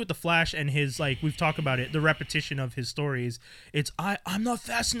 Especially with The Flash and his, like we've talked about it, the repetition of his stories. It's I'm not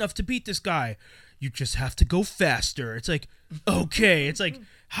fast enough to beat this guy. you just have to go faster. It's like, okay, it's like,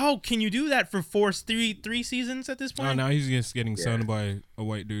 how can you do that for three seasons at this point? Oh, now he's just getting sunned by a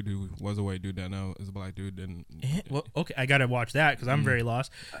white dude who was a white dude that now is a black dude. And well, okay, I gotta watch that because I'm very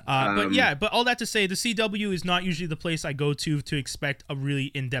lost. But all that to say, the CW is not usually the place I go to expect a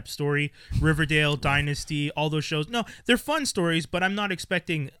really in-depth story. Riverdale, Dynasty, all those shows. No, they're fun stories, but I'm not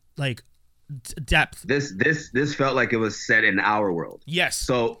expecting like depth. This felt like it was set in our world. Yes.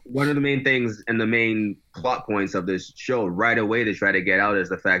 So one of the main things and the main plot points of this show right away to try to get out is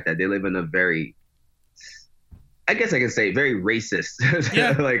the fact that they live in a very, I guess I can say, very racist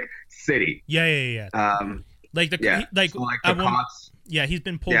like city. Yeah. Like the cops. Yeah, he's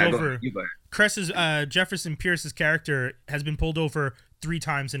been pulled over. Jefferson Pierce's character has been pulled over 3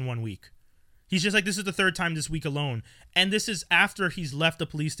 times in 1 week. He's just like, this is the 3rd time this week alone. And this is after he's left the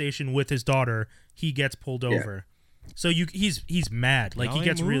police station with his daughter. He gets pulled over. So he's mad. Like, he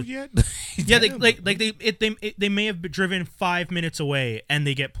gets real. Yeah, they may have driven 5 minutes away and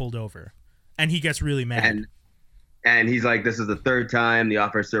they get pulled over. And he gets really mad. And he's like, this is the 3rd time. The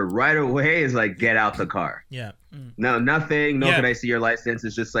officer right away is like, get out the car. Yeah. No, nothing. No, can I see your license?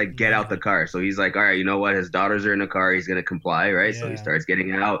 It's just like, get out the car. So he's like, all right, you know what? His daughters are in the car. He's going to comply, right? Yeah. So he starts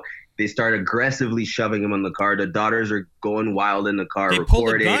getting out. They start aggressively shoving him in the car. The daughters are going wild in the car,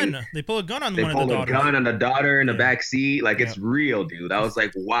 recording. They pull a gun on one of the daughters. They pull a gun on the daughter in the back seat. Like, it's real, dude. I was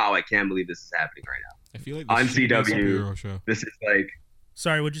like, wow, I can't believe this is happening right now. I feel like on CW, this is like...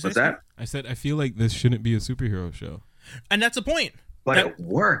 Sorry, what'd you say? What's that? I said, I feel like this shouldn't be a superhero show. And that's the point. But it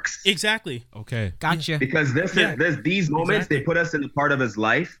works. Exactly. Okay. Gotcha. Because these moments, they put us in the part of his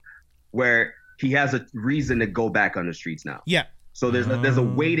life where he has a reason to go back on the streets now. Yeah. So there's a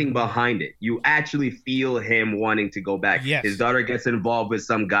waiting behind it. You actually feel him wanting to go back. Yes. His daughter gets involved with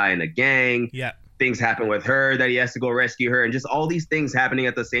some guy in a gang. Yeah. Things happen with her that he has to go rescue her. And just all these things happening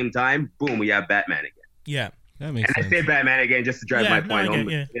at the same time. Boom, we have Batman again. Yeah. That makes sense. I say Batman again just to drive my point home.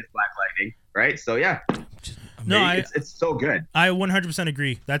 It's Black Lightning, right? So, yeah. No, it's so good. I 100%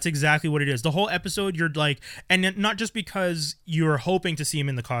 agree. That's exactly what it is. The whole episode, you're like, and not just because you're hoping to see him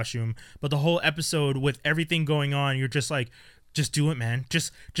in the costume, but the whole episode with everything going on, you're just like, just do it, man.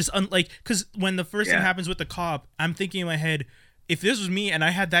 Because when the first thing happens with the cop, I'm thinking in my head, if this was me and I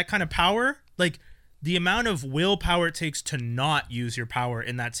had that kind of power, like, the amount of willpower it takes to not use your power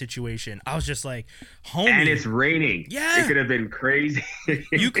in that situation. I was just like, homie. And it's raining. Yeah. It could have been crazy.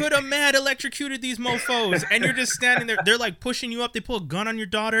 You could have mad electrocuted these mofos, and you're just standing there. They're like pushing you up. They pull a gun on your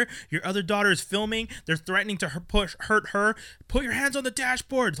daughter. Your other daughter is filming. They're threatening to hurt her. Put your hands on the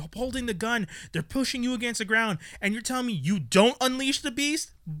dashboard. Holding the gun. They're pushing you against the ground. And you're telling me you don't unleash the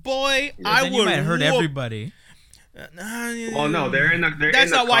beast? Boy, I would. You might hurt everybody. Well, no, they're in the.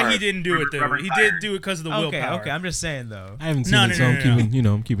 That's not why he didn't do it, though. He did do it because of the willpower. Okay, I'm just saying though. I haven't seen it, so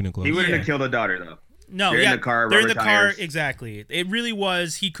I'm keeping it close. He wouldn't have killed the daughter though. No, they're in the car. They're in the car. Exactly. It really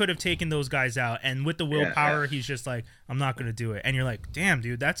was. He could have taken those guys out, and with the willpower, he's just like, I'm not going to do it. And you're like, damn,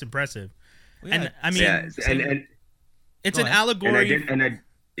 dude, that's impressive. Well, and I mean, and it's an allegory.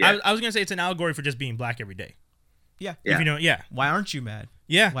 I was going to say it's an allegory for just being black every day. Yeah. If you know, Why aren't you mad?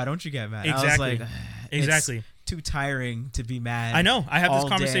 Yeah. Why don't you get mad? Exactly. I was like, exactly. Too tiring to be mad. I know. I have this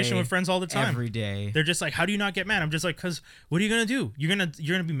conversation with friends all the time. Every day. They're just like, "How do you not get mad?" I'm just like, "Cause what are you gonna do? You're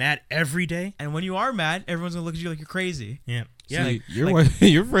gonna be mad every day." And when you are mad, everyone's gonna look at you like you're crazy. Yeah. Yeah,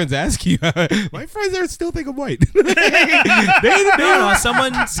 your friends ask you. My friends there still think I'm white.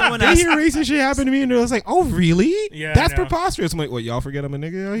 Someone they hear racist shit happen to me, and they're like, "Oh, really? Yeah, that's preposterous." I'm like, "What? Y'all forget I'm a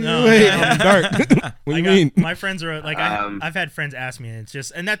nigga?" No, I'm dark. What do you mean? My friends are like, I've had friends ask me, and it's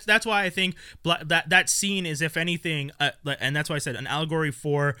just, and that's why I think that scene is, if anything, and that's why I said an allegory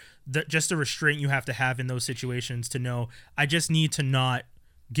for just the restraint you have to have in those situations to know I just need to not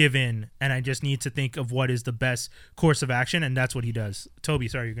give in, and I just need to think of what is the best course of action, and that's what he does. Toby,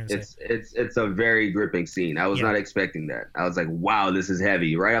 sorry, you're gonna say it's a very gripping scene. I was not expecting that. I was like, wow, this is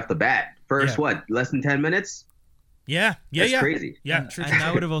heavy right off the bat. First, less than 10 minutes? That's crazy. Yeah, and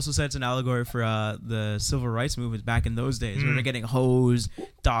I would have also said it's an allegory for the civil rights movement back in those days, where they're getting hosed,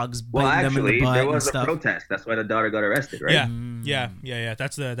 dogs biting them in the butt. There was and a protest. That's why the daughter got arrested, right? Yeah.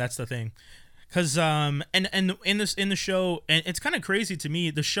 That's the thing. Because and in the show, and it's kind of crazy to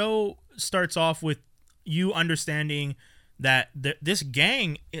me, the show starts off with you understanding that this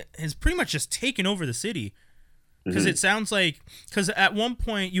gang has pretty much just taken over the city. Because it sounds like, because at one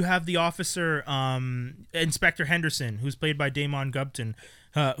point you have the officer, Inspector Henderson, who's played by Damon Gupton,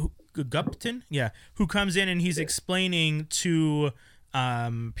 who comes in and he's explaining to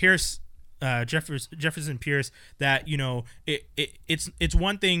Pierce, Jefferson Pierce that, you know, it's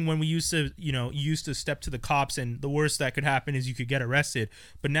one thing when we used to step to the cops and the worst that could happen is you could get arrested,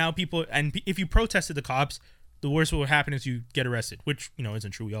 but now people, and if you protested the cops, the worst what would happen is you get arrested, which, you know,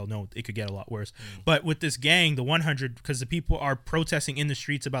 isn't true. We all know it could get a lot worse. But with this gang, the 100, because the people are protesting in the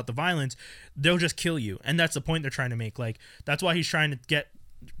streets about the violence, they'll just kill you. And that's the point they're trying to make. Like, that's why he's trying to get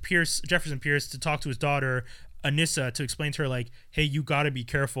Jefferson Pierce to talk to his daughter, Anissa, to explain to her, like, hey, you got to be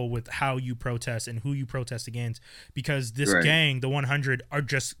careful with how you protest and who you protest against, because this gang, the 100, are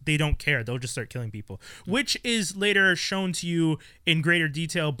just, they don't care. They'll just start killing people, which is later shown to you in greater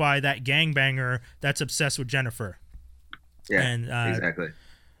detail by that gangbanger that's obsessed with Jennifer. Yeah, and, exactly.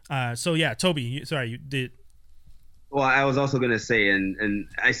 So yeah, Toby, you did. Well, I was also gonna say, and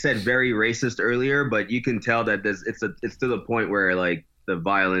I said very racist earlier, but you can tell that it's to the point where, like, the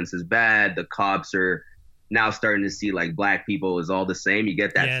violence is bad. The cops are now starting to see, like, black people is all the same. You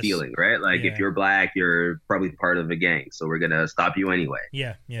get that feeling, right? Like, if you're black, you're probably part of a gang, so we're gonna stop you anyway.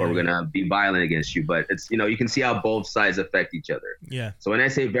 Or we're gonna be violent against you. But it's, you know, you can see how both sides affect each other. Yeah. So when I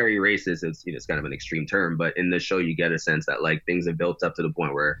say very racist, it's, you know, it's kind of an extreme term, but in the show you get a sense that, like, things have built up to the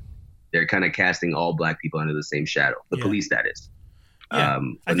point where they're kind of casting all black people under the same shadow. The police, that is. But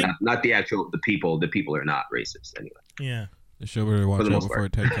not the actual the people. The people are not racist anyway. Yeah. The show better watch out before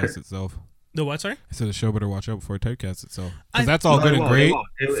it typecasts itself. The what, sorry? I said the show better watch out before it typecasts itself. Because that's all good and great.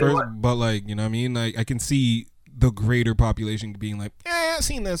 But, like, you know what I mean? Like, I can see the greater population being like, I've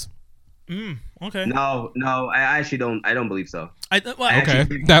seen this. Okay. No, I actually don't. I don't believe so.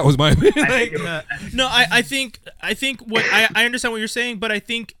 That was my opinion. I think what I understand what you're saying, but I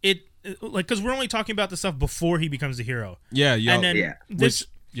think it, like, because we're only talking about the stuff before he becomes the hero. Yeah. And then this.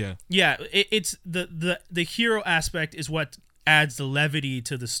 It's the hero aspect is what adds the levity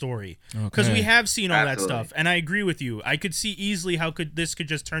to the story, because we have seen all that stuff, and I agree with you. I could see easily how this could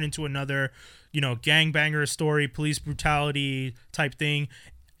just turn into another, you know, gangbanger story, police brutality type thing.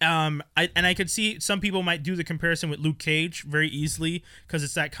 I could see some people might do the comparison with Luke Cage very easily, because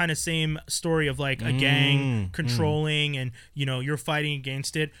it's that kind of same story of, like, a gang controlling and, you know, you're fighting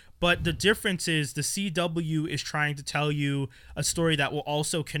against it. But the difference is the CW is trying to tell you a story that will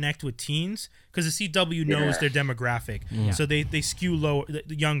also connect with teens, because the CW knows their demographic. So they skew lower,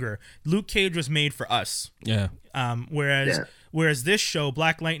 younger. Luke Cage was made for us. Yeah. Whereas this show,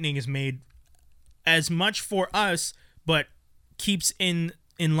 Black Lightning, is made as much for us, but keeps in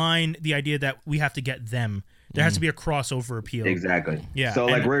line the idea that we have to get them. There has to be a crossover appeal. Exactly. Yeah. So,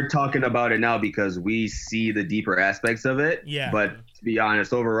 like, we're talking about it now because we see the deeper aspects of it. Yeah. But to be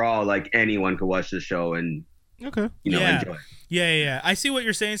honest, overall, like, anyone could watch the show and enjoy it. Yeah. I see what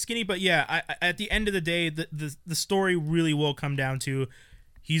you're saying, Skinny. But yeah, at the end of the day, the story really will come down to,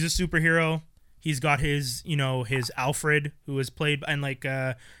 he's a superhero. He's got his, you know, his Alfred, who is played, and like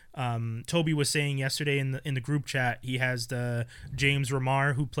Toby was saying yesterday in the group chat, he has the James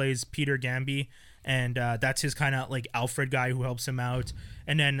Remar, who plays Peter Gamby. And that's his kind of, like, Alfred guy who helps him out.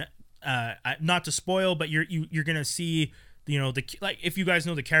 And then, not to spoil, but you're gonna see, you know, like, if you guys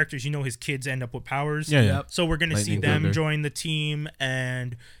know the characters, you know his kids end up with powers. Yeah. So we're gonna see them join the team,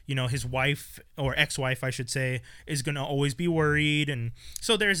 and, you know, his wife, or ex-wife, I should say, is gonna always be worried, and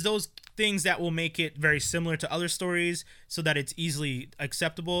so there's those things that will make it very similar to other stories, so that it's easily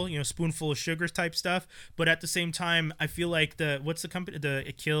acceptable, you know, spoonful of sugar type stuff. But at the same time, I feel like what's the company, the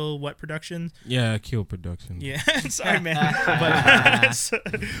Akil what Productions? Yeah, Akil Productions. Yeah, sorry, man.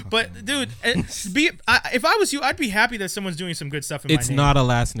 but dude, if I was you, I'd be happy that someone's doing some good stuff in my name. It's not a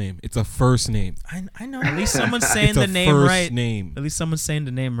last name; it's a first name. I know. At least someone's saying the name right. Name. At least someone's saying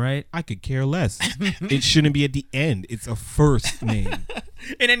the name right. I could care less. It shouldn't be at the end. It's a first name.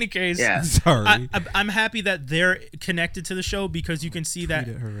 In any case, sorry. I'm happy that they're connected to the show, because you can see that.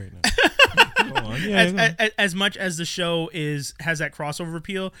 At her right now. As much as the show has that crossover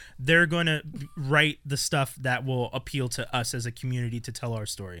appeal, they're gonna write the stuff that will appeal to us as a community to tell our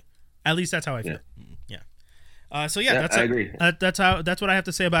story. At least that's how I feel. Yeah. That's I agree. That's what I have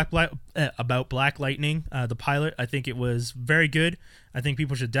to say about Black Lightning, the pilot. I think it was very good. I think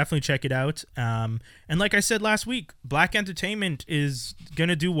people should definitely check it out. And like I said last week, Black Entertainment is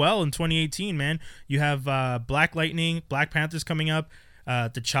gonna do well in 2018. Man, you have Black Lightning, Black Panther's coming up.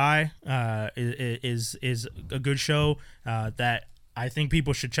 The Chai is a good show that I think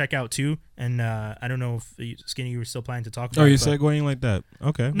people should check out too. And I don't know if Skinny, you were still planning to talk about. Oh, you're segueing like that?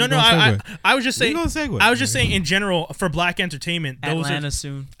 Okay. No. I was just saying. I was just saying in general for Black Entertainment.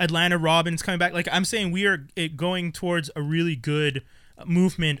 Atlanta Robin's coming back. Like, I'm saying, we are going towards a really good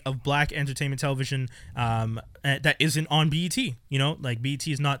movement of Black entertainment television that isn't on BET. You know, like, BET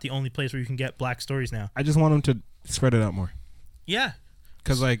is not the only place where you can get Black stories now. I just want them to spread it out more. Yeah.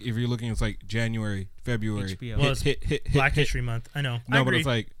 Because like if you're looking, it's like January, February, hit Black History Month. I know. No, but it's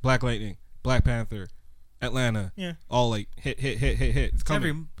like Black Lightning, Black Panther, Atlanta. Yeah. All like hit. It's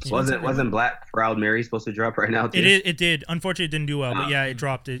coming. Wasn't Black Proud Mary supposed to drop right now too? It did. Unfortunately, it didn't do well, but yeah, it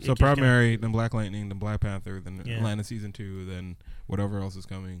dropped. So Proud Mary, then Black Lightning, then Black Panther, then Atlanta season 2, then whatever else is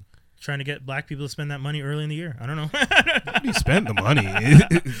coming. Trying to get black people to spend that money early in the year. I don't know. You spent the money.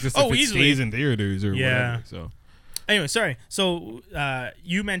 It's just if it easily stays in theaters or whatever. So. Anyway, sorry. So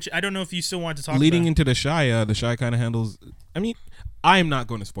you mentioned, I don't know if you still want to talk leading into the Chi kind of handles, I mean, I am not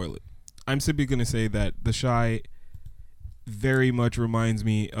going to spoil it. I'm simply going to say that the Chi very much reminds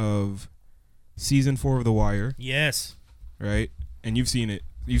me of season 4 of The Wire. Yes. Right? And you've seen it.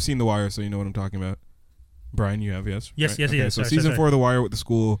 You've seen The Wire, so you know what I'm talking about. Brian, you have, yes? Yes, right? Yes, okay, yes. So season 4 of The Wire with the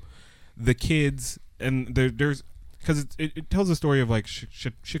school, the kids, and there's because it tells a story of like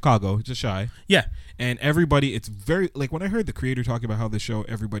Chicago, it's a Chi. Yeah. And everybody, it's very, like when I heard the creator talking about how the show,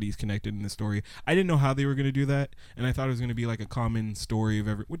 everybody's connected in the story, I didn't know how they were going to do that. And I thought it was going to be like a common story of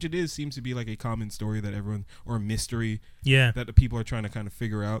which it is, seems to be like a common story that everyone, or a mystery that the people are trying to kind of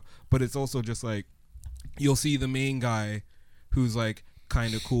figure out. But it's also just like, you'll see the main guy who's like,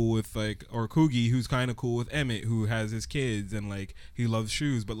 kind of cool with like, or Coogie, who's kind of cool with Emmett, who has his kids and like he loves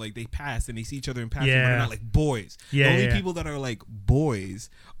shoes, but like they pass and they see each other in passing, but they're not like boys. The only people that are like boys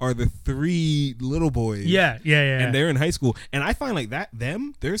are the 3 little boys. And they're in high school, and I find like that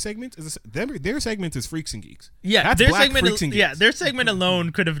their segment is Freaks and Geeks. That's their segment. Freaks and Geeks. Their segment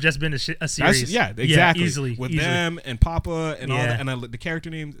alone could have just been a series. Exactly. Easily with them and Papa and all that, and the character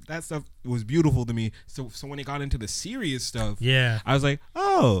names. That stuff was beautiful to me. So when it got into the serious stuff, I was like,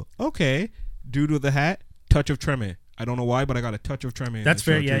 oh, okay. Dude with the hat, touch of Treme. I don't know why, but I got a touch of Treme. That's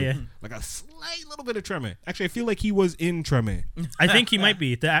fair, yeah. Like a slight little bit of Treme. Actually, I feel like he was in Treme. I think he might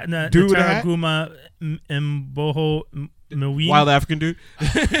be. The dude with the Taraguma Mboho Mwini. Wild African dude.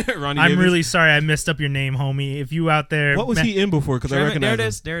 I'm really sorry I messed up your name, homie. If you out there. What was he in before? Because I recognize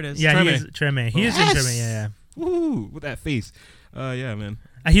him. There it is. Yeah, Treme. he is Treme. He is in Treme, yeah. Woo, with that face. Yeah, man.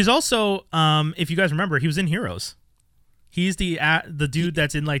 He's also, if you guys remember, he was in Heroes. He's the dude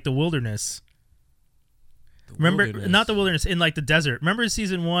that's in like the wilderness. Not the wilderness, in like the desert. Remember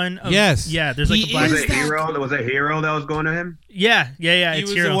season 1? Yes. Yeah, there's like a black. Was it Hero that was going to him? Yeah. He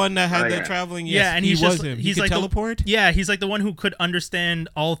was the one that had the traveling. Yes, yeah, and he was him. He's like teleport. He's like the one who could understand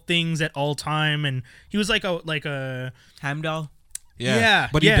all things at all time, and he was like a Heimdall. Yeah,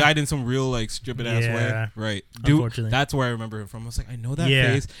 but he died in some real like stupid ass way. Right, dude. Unfortunately, that's where I remember him from. I was like, I know that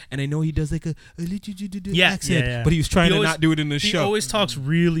face, and I know he does like a accent, but he was trying to not do it in the show. He always talks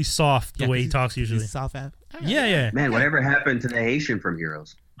really soft the way he talks usually. Soft app. Yeah. Man, whatever happened to the Haitian from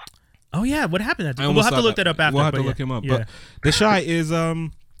Heroes? Oh yeah, what happened? We'll have to look that up after. We'll have to look him up. But The Chi is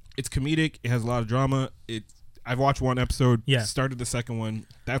it's comedic. It has a lot of drama. I've watched 1 episode. Yeah, started the second one.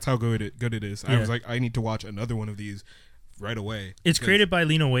 That's how good it is. I was like, I need to watch another one of these right away. It's created by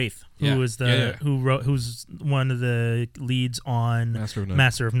Lena Waithe, who's one of the leads on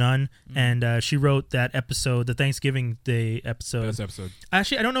Master of None, and she wrote that episode, the Thanksgiving Day episode. Best episode.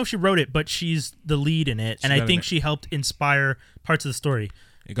 Actually, I don't know if she wrote it, but she's the lead in it, and I think she helped inspire parts of the story.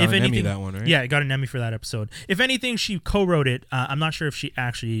 It got an Emmy, that one, right? Yeah, it got an Emmy for that episode. If anything, she co-wrote it. I'm not sure if she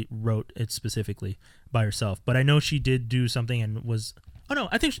actually wrote it specifically by herself, but I know she did do something and was... Oh,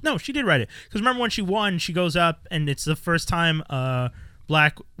 no, she did write it. Because remember when she won, she goes up, and it's the first time a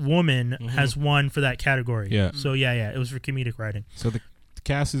black woman has won for that category. Yeah. So, it was for comedic writing. So the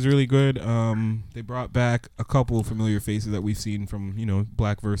cast is really good. They brought back a couple familiar faces that we've seen from,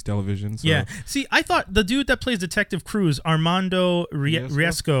 Blackverse television. So. Yeah. See, I thought the dude that plays Detective Cruz, Armando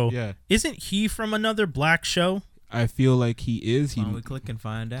Riesco, isn't he from another black show? I feel like he is. We click and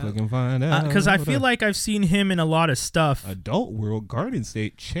find out. Because I feel like I've seen him in a lot of stuff. Adult World, Garden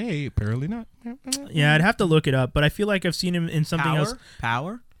State, Che, apparently not. Yeah, I'd have to look it up, but I feel like I've seen him in something else.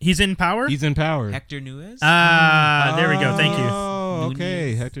 Power? He's in Power? He's in Power. Hector Nunes? There we go. Thank you. Oh,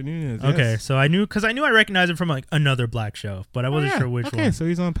 okay. Hector Nunes. Yes. Okay, so I recognized him from like another black show, but I wasn't sure which one. Okay, so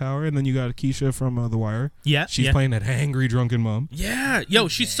he's on Power, and then you got Keisha from The Wire. Yeah. She's playing that angry drunken mom. Yeah. Yo,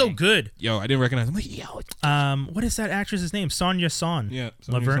 she's so good. Yo, I didn't recognize him. Like, what is that actress's name? Sonia Son. Yeah.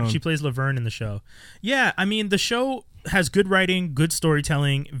 Laverne. She plays Laverne in the show. Yeah, I mean, the show has good writing, good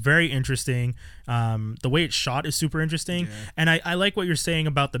storytelling, very interesting. The way it's shot is super interesting. Yeah. And I like what you're saying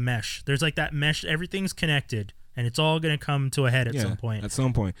about the mesh. There's like that mesh, everything's connected, and it's all going to come to a head at some point. At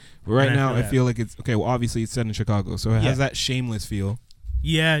some point. But right now, I feel like it's, okay, well, obviously it's set in Chicago, so it has that Shameless feel.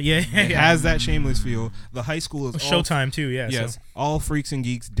 It has that Shameless feel. The high school is Showtime too. Yeah. Yes, all freaks and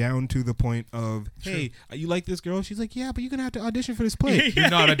geeks down to the point of, hey, you like this girl? She's like, yeah, but you're gonna have to audition for this play. You're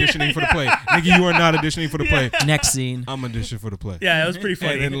not auditioning for the play, nigga. You are not auditioning for the play. Next scene, I'm auditioning for the play. Yeah, it was pretty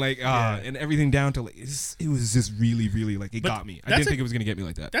funny. And then and everything down to it was just really, really it got me. I didn't think it was gonna get me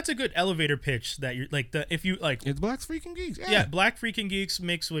like that. That's a good elevator pitch. That you're like it's Black Freaking Geeks. Yeah, Black Freaking Geeks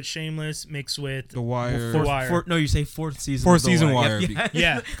mixed with Shameless, mixed with The Wire. No, you say fourth season. Fourth season Wire.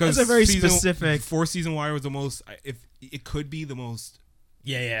 Yeah, because that's a very specific. Fourth season Wire was the most. If it could be the most.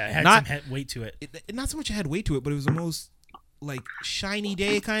 Yeah, it had some weight to it. Not so much it had weight to it, but it was the most shiny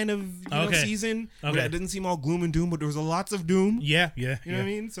day kind of season. Okay. It didn't seem all gloom and doom, but there was lots of doom. Yeah. You know what I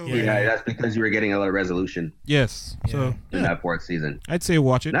mean? So that's because you were getting a lot of resolution. Yes. So in that fourth season, I'd say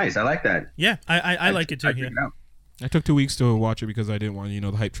watch it. Nice, I like that. Yeah, I like it too. I took 2 weeks to watch it because I didn't want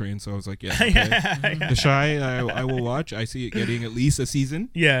the hype train. So I was like, The Shy, I will watch. I see it getting at least a season.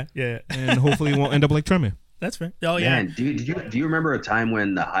 Yeah. And hopefully it won't end up like Treme. That's fair. Oh yeah. Man, do you remember a time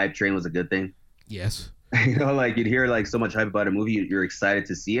when the hype train was a good thing? Yes. You'd hear so much hype about a movie, you're excited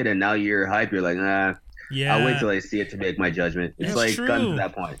to see it, and now you're hype. You're like, nah. Yeah. I'll wait till I see it to make my judgment. It's gotten to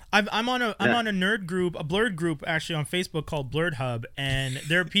that point. I'm on a nerd group, a Blurred group actually on Facebook called Blurred Hub, and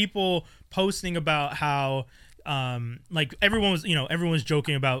there are people posting about how everyone's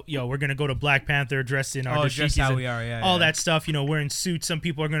joking about we're gonna go to Black Panther dressed in our just how we are, all that stuff, wearing suits. Some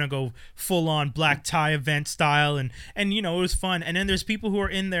people are gonna go full on black tie event style, and it was fun. And then there's people who are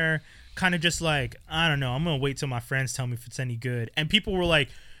in there kind of just I don't know, I'm gonna wait till my friends tell me if it's any good. And people were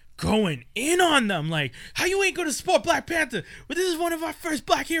going in on them, how you ain't gonna support Black Panther? But this is one of our first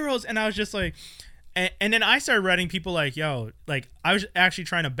black heroes. And I was just and then I started writing people I was actually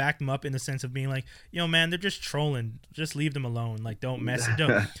trying to back them up in the sense of being man, they're just trolling. Just leave them alone. Don't mess it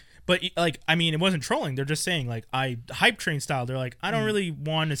up. But it wasn't trolling. They're just saying hype train style. They're I don't really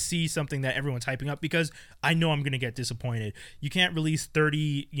want to see something that everyone's hyping up because I know I'm gonna get disappointed. You can't release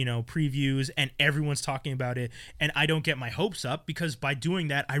 30 previews and everyone's talking about it, and I don't get my hopes up, because by doing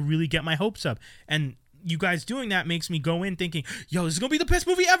that I really get my hopes up. And you guys doing that makes me go in thinking, this is gonna be the best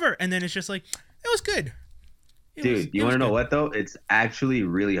movie ever, and then it's just it was good. Dude, you want to know what though? It's actually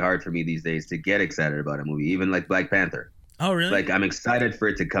really hard for me these days to get excited about a movie, even like Black Panther. Oh, really? I'm excited for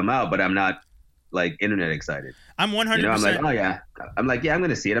it to come out, but I'm not internet excited. I'm 100%. I'm I'm I'm going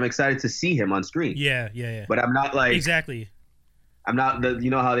to see it. I'm excited to see him on screen. Yeah. But I'm not exactly. I'm not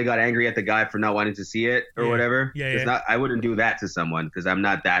how they got angry at the guy for not wanting to see it or whatever. Yeah. I wouldn't do that to someone because I'm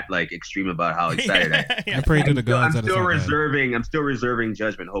not that extreme about how excited I am. I pray to the gods. I'm still reserving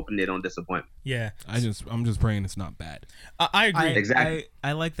judgment, hoping they don't disappoint me. Yeah. I'm just praying it's not bad. I agree. Exactly.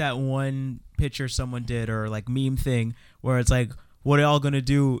 I like that one picture someone did or meme thing where it's what are y'all gonna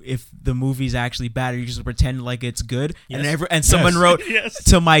do if the movie's actually bad? Or you just pretend like it's good? Yes. And someone wrote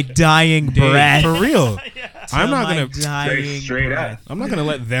to my dying breath. For real. I'm not gonna straight up. I'm not gonna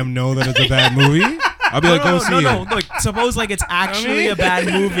let them know that it's a bad movie. I'll be go see it. No. Look, suppose it's actually a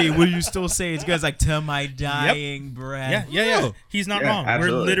bad movie. Will you still say it's good? It's to my dying breath. Yeah. He's not wrong.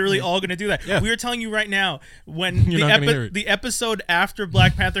 Absolutely. We're literally all gonna do that. Yeah. We are telling you right now, when the episode after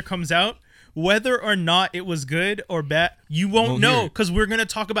Black Panther comes out, whether or not it was good or bad, you won't know, because we're going to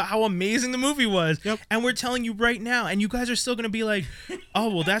talk about how amazing the movie was. Yep. And we're telling you right now, and you guys are still going to be oh,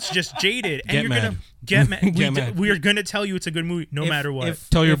 well, that's just jaded. And Get you're mad. going to get mad. Get We are going to tell you it's a good movie no matter what.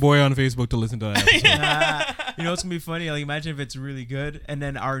 Tell your boy on Facebook to listen to that episode. You know what's going to be funny? Imagine if it's really good, and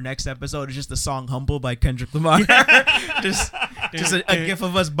then our next episode is just the song Humble by Kendrick Lamar. just a gif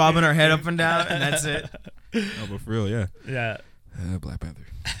of us bobbing our head up and down, and that's it. Oh, but for real, yeah. Yeah. Black Panther.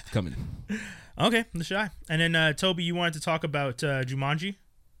 It's coming. Okay, The Shy. And then, Toby, you wanted to talk about Jumanji?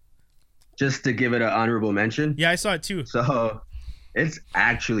 Just to give it an honorable mention. Yeah, I saw it too. So it's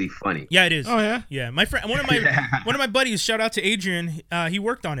actually funny. Yeah, it is. Oh yeah. Yeah, my friend, one of my buddies. Shout out to Adrian. He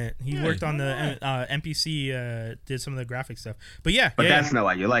worked on it. He worked on the NPC. Did some of the graphic stuff. But that's not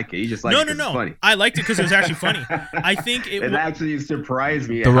why you like it. You just like it. No. It's funny. I liked it because it was actually funny. I think it actually surprised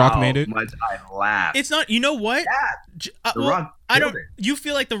me. The Rock how made it. Much I laughed. It's not. You know what? Yeah. The Rock. I don't. You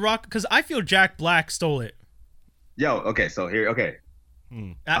feel like The Rock? Because I feel Jack Black stole it. Yo. Okay. So here. Okay.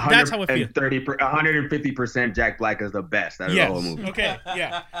 That's how I feel. 150% Jack Black is the best out of the whole movie. Okay,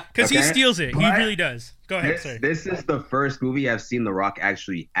 yeah. Because he steals it. He really does. Go ahead, sorry. This is the first movie I've seen The Rock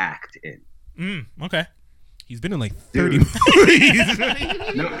actually act in. Okay. He's been in 30 movies.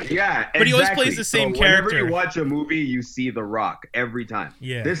 But he always plays the same character. Whenever you watch a movie, you see The Rock every time.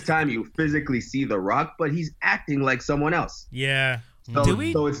 Yeah. This time you physically see The Rock, but he's acting like someone else. Yeah.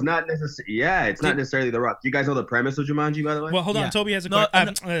 So it's not necessarily. Yeah, it's not necessarily The Rock. You guys know the premise of Jumanji, by the way? Well, hold on. Toby has a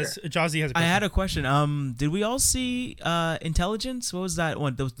question. Jazzy has a question. I had a question. Did we all see Intelligence? What was that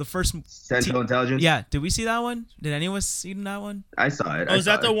one? The first Central Intelligence. Yeah. Did we see that one? Did anyone see that one? I saw it. Oh, is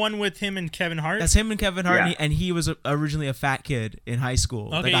that the one with him and Kevin Hart? That's him and Kevin Hart, and he was originally a fat kid in high school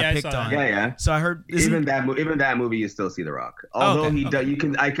that got picked on. Yeah. So I heard even that movie, you still see The Rock. Although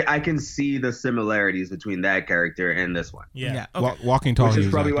I can see the similarities between that character and this one. Yeah. Walking Tall, which is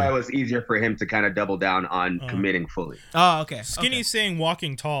probably why it was easier for him to kind of double down on committing fully. Oh, okay. Skinny's saying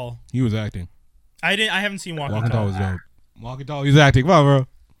Walking Tall. He was acting. I haven't seen Walking Tall. Walking Tall was dope. Walking Tall, he was acting. Come on, bro.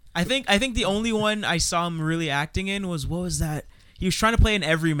 I think the only one I saw him really acting in was, what was that? He was trying to play an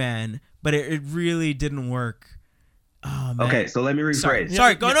everyman, but it really didn't work. Oh, man. Okay, so let me rephrase.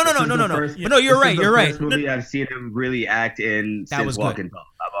 Sorry. Go. No. But no, you're right. You're right. First movie I've seen him really act in since Walking Tall.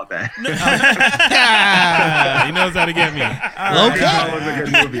 How about that? He knows how to get me. Okay. That was a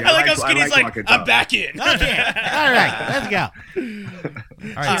good movie. I like how Skinny's like, I'm back in. Okay. All right. Let's go.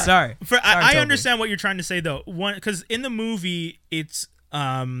 All right. Sorry. I understand what you're trying to say though. One, because in the movie it's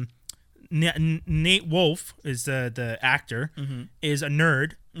Nate Wolff is the actor, is a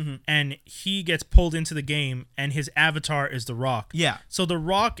nerd, and he gets pulled into the game, and his avatar is The Rock. Yeah. So The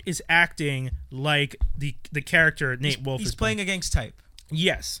Rock is acting like the character Nate Wolff. He's playing against type.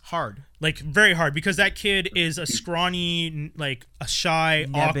 Yes. Hard. Like very hard, because that kid is a scrawny, like a shy,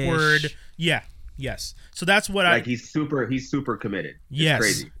 nebbish. Awkward. Yeah. Yes. So that's what he's super committed. It's yes.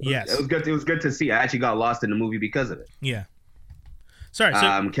 Crazy. Yes. It was good to see. I actually got lost in the movie because of it. Yeah. Sorry.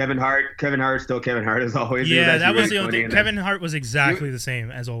 So, Kevin Hart, still Kevin Hart as always. Yeah, that was the only thing. Kevin Hart was exactly the same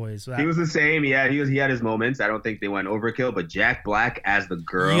as always. He was the same. Yeah, he had his moments. I don't think they went overkill, but Jack Black as the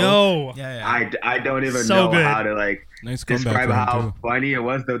girl. Yo. Yeah. I don't even know how to describe how funny it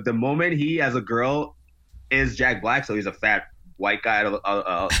was. The moment he as a girl is Jack Black, so he's a fat white guy.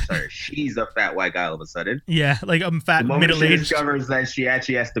 She's a fat white guy all of a sudden. Yeah, like I'm fat, middle-aged. She discovers that she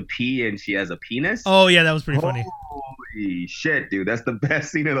actually has to pee and she has a penis. Oh yeah, that was pretty funny. Holy shit, dude! That's the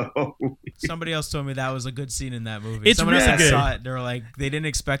best scene of the whole movie. Somebody else told me that was a good scene in that movie. It's Someone really else good. saw it. They were like, they didn't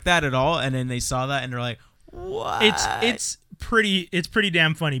expect that at all, and then they saw that and they're like, what? It's pretty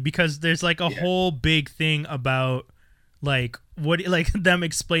damn funny, because there's like a whole big thing about them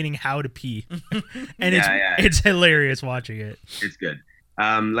explaining how to pee, and it's hilarious watching it. It's good.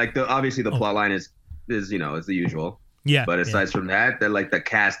 Obviously the plot line is is the usual. Yeah. But aside from that, the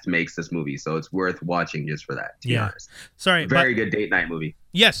cast makes this movie, so it's worth watching just for that. To be honest. Sorry. Very good date night movie.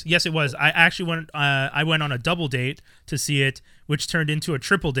 Yes, it was. I actually went. I went on a double date to see it, which turned into a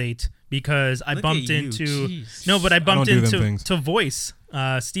triple date because I bumped into. Jeez. No, but I bumped into Voice.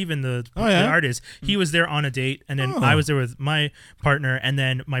 Steven, the artist, he was there on a date, and then I was there with my partner, and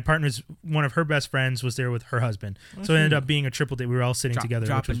then my partner's one of her best friends was there with her husband. So it ended up being a triple date. We were all sitting together.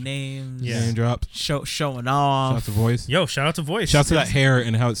 Dropping names. Yeah. Name drops. Showing off. Shout out to Voice. Yo, shout out to Voice. Shout out to that hair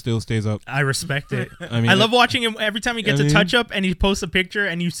and how it still stays up. I respect it. I love watching him every time he gets a touch up and he posts a picture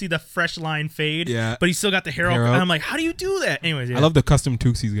and you see the fresh line fade. Yeah. But he's still got the hair up. And I'm like, how do you do that? Anyways, I love the custom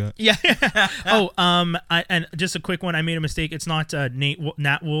toques he's got. Yeah. And just a quick one. I made a mistake. It's not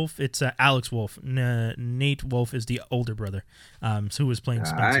Nat Wolff. It's Alex Wolff. Nate Wolff is the older brother, who was playing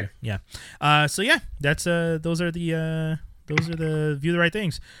Spencer. Right. Yeah. So yeah, that's those are the View the Right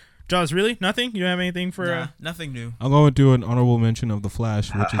Things. Jaws, really? Nothing? You don't have anything for nothing new. I'll go and do an honorable mention of The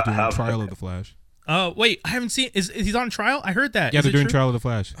Flash, which is doing Trial of the Flash. Oh wait, I haven't seen. Is he's on trial? I heard that. Yeah, they're doing Trial of the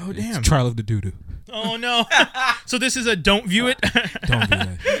Flash. Oh damn! It's Trial of the Doo-Doo. Oh no! So this is a don't view it. Don't view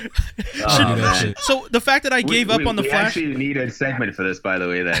that. So the fact that I gave up on the Flash. We actually need a segment for this, by the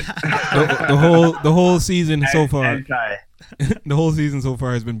way. Then the whole season so far. The whole season so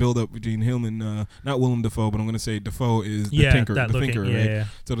far has been build up between him and not Willem Dafoe, but I'm gonna say Dafoe is the Tinkerer, right? Yeah.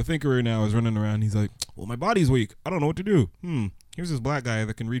 So the Tinkerer now is running around. He's like, "Well, my body's weak. I don't know what to do. Here's this black guy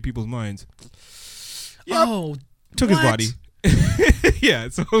that can read people's minds." Yep. Oh, took his body. Yeah,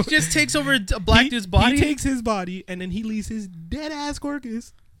 so he just takes over a black dude's body. He takes his body and then he leaves his dead ass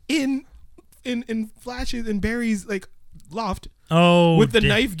carcass in Flash's and Barry's loft. Oh, with the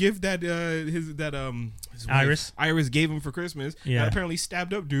knife gift that his Iris gave him for Christmas. Yeah, that apparently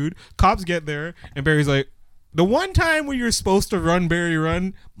stabbed up dude. Cops get there and Barry's like, the one time when you're supposed to run, Barry,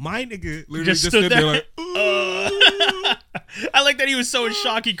 run. My nigga literally just stood there like, I like that he was so in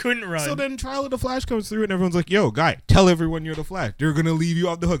shock he couldn't run. So then Trial of the Flash comes through and everyone's like, yo, guy, tell everyone you're the Flash. They're going to leave you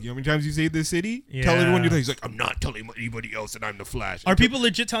off the hook. You know how many times you saved this city? Yeah. Tell everyone you're the Flash. He's like, I'm not telling anybody else that I'm the Flash. Are people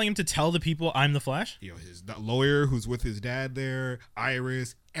legit telling him to tell the people I'm the Flash? His lawyer who's with his dad there,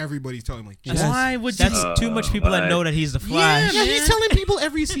 Iris, everybody's telling him like, why would that's too much people that know that he's the Flash. Yeah, he's telling people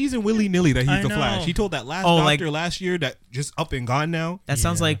every season willy nilly that he's the Flash. He told that last doctor last year that just up and gone now. That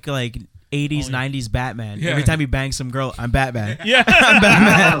sounds like 80s, 90s Batman. Yeah. Every time he bangs some girl, I'm Batman. Yeah, I'm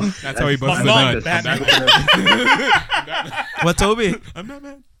Batman. That's how he busts the nut. Batman. What, Toby? I'm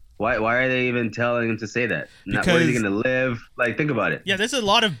Batman. Why are they even telling him to say that? Because where is he going to live? Like, think about it. Yeah, there's a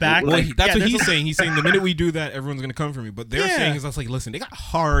lot of back. Well, that's what he's saying. He's saying the minute we do that, everyone's going to come for me. But they're saying is like, listen, they got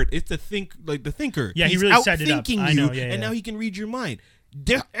hard. It's the thinker. Yeah, he's he really set it up. Outthinking you, and now he can read your mind.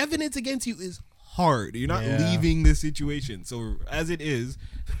 Their evidence against you is hard. You're not leaving the situation. So as it is,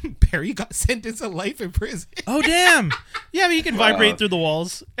 Barry got sentenced to life in prison. Oh damn! Yeah, but he can vibrate through the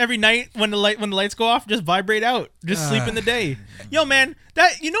walls every night when the lights go off. Just vibrate out. Just sleep in the day. Yo, man,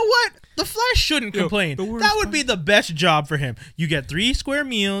 you know what? The Flash shouldn't complain. That would be the best job for him. You get 3 square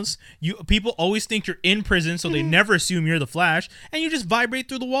meals. People always think you're in prison, so they never assume you're the Flash, and you just vibrate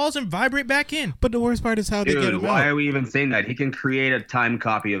through the walls and vibrate back in. But the worst part is how they get him why are we even saying that? He can create a time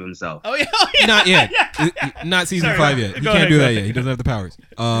copy of himself. Oh yeah. Not yet. Not season 5 yet. He can't do that yet. He doesn't have the powers.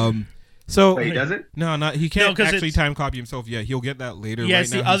 So wait, he doesn't? No, he can't actually time copy himself yet. He'll get that later. Yeah,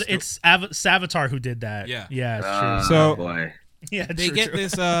 right it's Savitar who did that. Yeah, it's true. So boy. Yeah, they get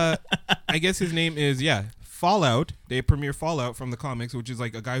this. I guess his name is Fallout. They premiere Fallout from the comics, which is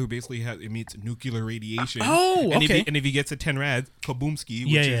like a guy who basically emits nuclear radiation. Oh, okay. And if he gets a 10 rad, Kaboomski,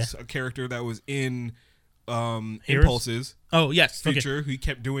 which is a character that was in Impulses. Oh yes, Future. He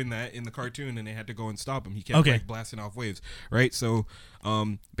kept doing that in the cartoon, and they had to go and stop him. He kept like blasting off waves, right? So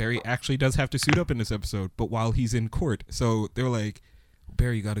Barry actually does have to suit up in this episode, but while he's in court, so they're like,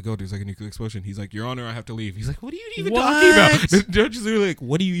 Barry, you gotta go. There's like a nuclear explosion. He's like, Your Honor, I have to leave. He's like, What are you even talking about? The judges are like,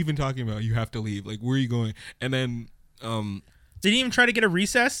 What are you even talking about? You have to leave. Like, where are you going? And then did he even try to get a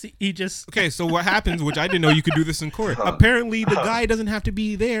recess? He just okay. So what happens? Which I didn't know you could do this in court. Apparently, the guy doesn't have to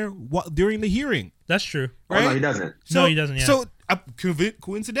be there during the hearing. That's true. Right? Oh, no, he doesn't. No, he doesn't. Yeah. So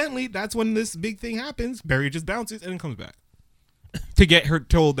coincidentally, that's when this big thing happens. Barry just bounces and then comes back to get her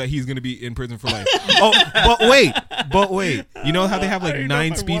told that he's going to be in prison for life. but wait. You know how they have like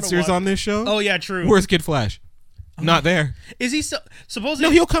 9 speedsters on this show? Oh yeah, true. Where's Kid Flash? Not there. Is he supposedly?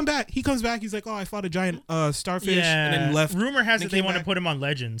 No, he'll come back. He comes back. He's like, I fought a giant starfish and then left. Rumor has it they want to put him on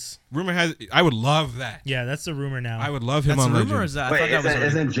Legends. Rumor has I would love that. Yeah, that's the rumor now. I would love him on Legends. Rumor, is that? Wait,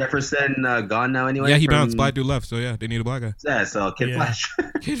 isn't Jefferson gone now anyway? Yeah, he bounced. Black dude left, so yeah, they need a black guy. Yeah, so Kid Flash.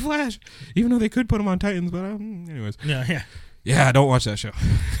 Kid Flash. Even though they could put him on Titans, but anyways. Yeah. Yeah, don't watch that show.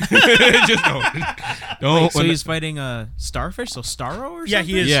 Just don't. Wait, so he's fighting Starfish, so Starro or something? Yeah,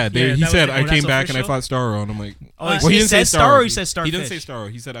 he is. Yeah, he said, I came back and I fought Starro, and I'm like... he didn't say Starro, he said Starfish. He didn't say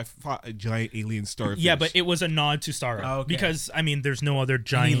Starro. He said, I fought a giant alien starfish. Yeah, but it was a nod to Starro. Because, I mean, there's no other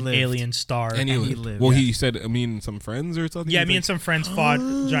giant alien star. And he lived. Well, he said, some friends or something? Yeah, me and some friends fought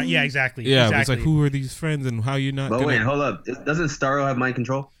giant... Yeah, exactly. Yeah, exactly. It's like, who are these friends and how you not... But wait, hold up. Doesn't Starro have mind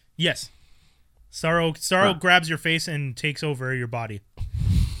control? Yes. Starro grabs your face and takes over your body,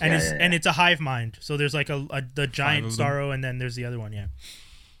 and and it's a hive mind. So there's like the giant Starro, and then there's the other one. Yeah.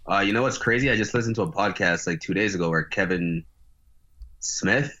 You know what's crazy? I just listened to a podcast like 2 days ago where Kevin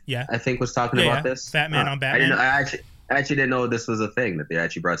Smith, I think, was talking about this. Fat Man on Batman. I actually didn't know this was a thing, that they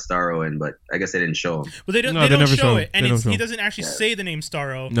actually brought Starro in, but I guess they didn't show him. Well, they don't show it, and he doesn't actually say the name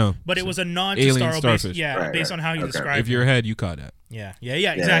Starro. No, but it was a nod to alien Starro, starfish. based on how you describe. If you're ahead, you caught that. Yeah,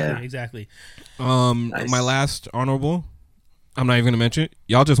 exactly. Nice. My last honorable, I'm not even gonna mention it.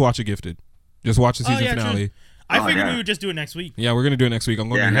 Y'all just watch it, Gifted. Just watch the season finale. True. I figured we would just do it next week. Yeah, we're gonna do it next week. I'm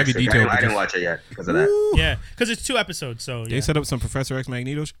going to be heavy detail. I didn't watch it yet because of that. Yeah, because it's 2 episodes. So they set up some Professor X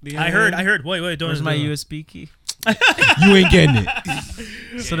Magneto. I heard. Wait, don't. Where's my USB key? You ain't getting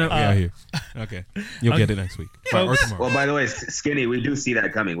it. So here. Okay, you'll get it next week or tomorrow. Well, by the way, Skinny, we do see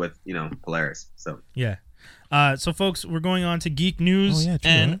that coming with Polaris. So yeah. So folks, we're going on to geek news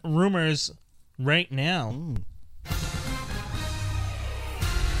and rumors right now.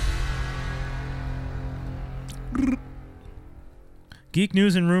 Geek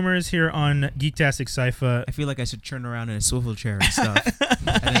news and rumors here on Geektastic Sci-Fi. I feel like I should turn around in a swivel chair and stuff.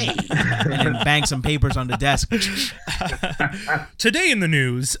 and then bang some papers on the desk. Today in the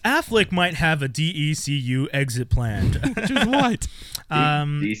news, Affleck might have a DECU exit planned. Which is what?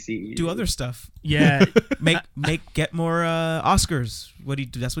 DCU. Do other stuff. Yeah. Get more Oscars.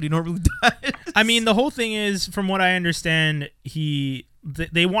 That's what he normally does. I mean, the whole thing is, from what I understand,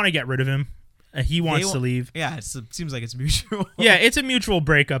 they want to get rid of him. He wants to leave. Yeah, it seems like it's mutual. Yeah, it's a mutual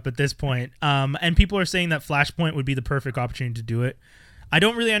breakup at this point. And people are saying that Flashpoint would be the perfect opportunity to do it. I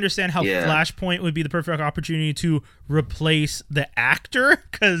don't really understand how Flashpoint would be the perfect opportunity to replace the actor,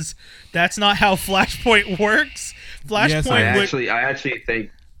 because that's not how Flashpoint works. Flashpoint I actually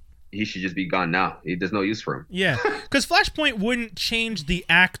think he should just be gone now. There's no use for him. Yeah, because Flashpoint wouldn't change the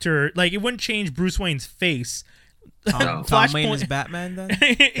actor. Like, it wouldn't change Bruce Wayne's face. Tom Wayne is Batman then?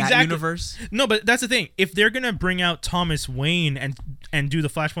 Exactly. That universe? No, but that's the thing. If they're going to bring out Thomas Wayne and do the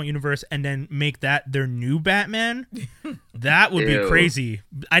Flashpoint universe and then make that their new Batman, that would be crazy.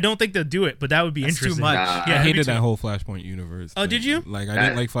 I don't think they'll do it, but that would be interesting. Too much. Yeah, I hated that whole Flashpoint universe. Oh, did you? Like, I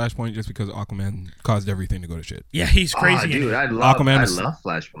didn't like Flashpoint just because Aquaman caused everything to go to shit. Yeah, he's crazy. Dude, I love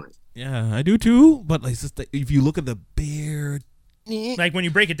Flashpoint. Yeah, I do too, but like, if you look at the bare... Like, when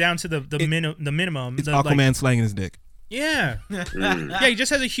you break it down to the minimum, it's Aquaman slanging his dick. Yeah. Yeah, he just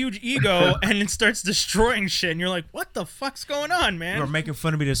has a huge ego and then starts destroying shit, and you're like, what the fuck's going on, man? You were making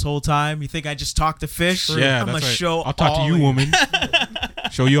fun of me this whole time. You think I just talk to fish? Yeah, I'm that's gonna right. I'll talk to you, woman.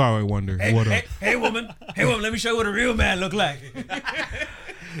 Show you how I wonder. What up? Hey, woman, let me show you what a real man look like.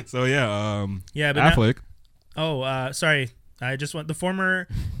 So but Affleck. Sorry. I just want the former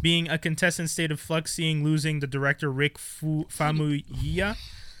being a contestant state of flux, seeing losing the director Rick Famuyiwa.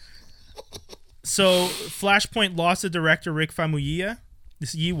 So Flashpoint lost the director Rick Famuyiwa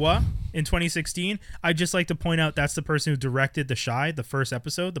in 2016. I'd just like to point out that's the person who directed The Chi, the first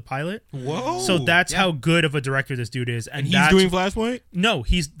episode, the pilot. Whoa! So that's how good of a director this dude is, and he's doing Flashpoint. No,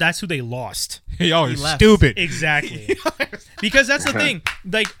 that's who they lost. You're stupid. Exactly. Because that's the thing,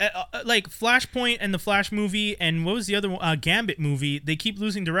 like Flashpoint and the Flash movie, and what was the other one? Gambit movie. They keep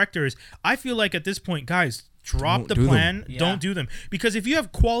losing directors. I feel like at this point, guys, drop the plan. Don't do them, because if you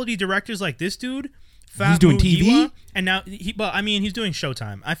have quality directors like this dude. He's doing TV, and now he's doing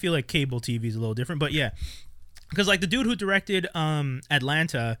Showtime. I feel like cable TV is a little different, but yeah, because like the dude who directed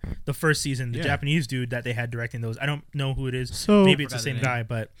Atlanta, the first season, the Japanese dude that they had directing those, I don't know who it is. So maybe it's the same guy,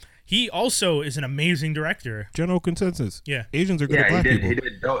 but he also is an amazing director. General consensus. Yeah, Asians are good at black people.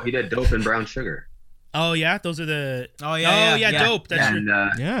 He did Dope and Brown Sugar. Oh yeah, those are the. Dope. That's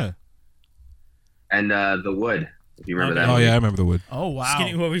and The Wood. If you remember that. Oh yeah, I remember The Wood. Oh wow.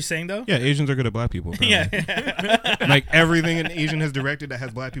 What were you saying though? Yeah, Asians are good at black people. Yeah. Like everything an Asian has directed that has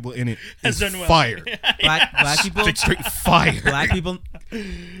black people in it is fire. Black people straight fire. Black people.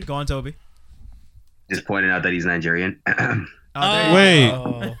 Go on, Toby. Just pointing out that he's Nigerian. Wait.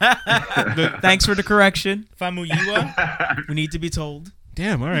 Thanks for the correction. Famuyiwa. We need to be told.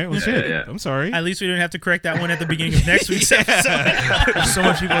 Damn, all right. Well, shit. Yeah. I'm sorry. At least we didn't have to correct that one at the beginning of next week's episode. There's so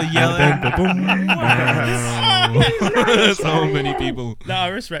much people yelling. So many people. No, I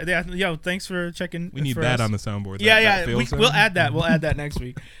respect. Yeah, yo, thanks for checking. We need that on the soundboard. We'll add that. We'll add that next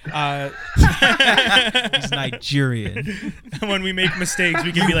week. He's Nigerian. When we make mistakes,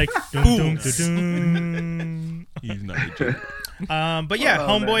 we can be like, dum, dum, dum. He's Nigerian. But yeah,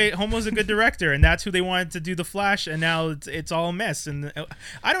 Homo's a good director, and that's who they wanted to do the Flash, and now it's all a mess. And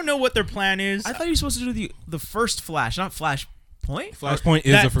I don't know what their plan is. I thought you were supposed to do the first Flash, not Flashpoint. Flashpoint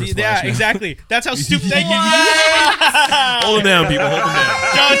is the first Flash. Yeah, exactly. That's how stupid. Thank you. Hold him down, people. Hold him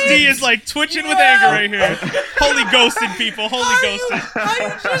down. Josh D is like twitching with anger right here. Holy ghosted, people. Holy ghosted. Are you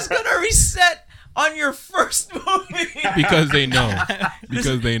just gonna reset on your first movie? Because they know.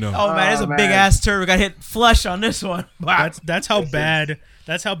 Oh man, it's a big ass turd. We got hit flush on this one. That's how bad.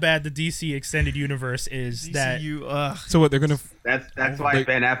 That's how bad the DC extended universe is. DCU, So what they're gonna? That's why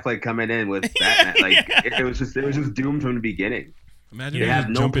Ben Affleck coming in with Batman. It was just doomed from the beginning. Imagine they have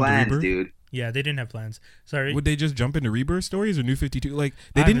no plans, dude. Yeah, they didn't have plans. Sorry. Would they just jump into Rebirth stories or New 52? Like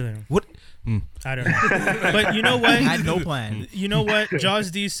they didn't. What? I don't know. But you know what? I had no plan. You know what?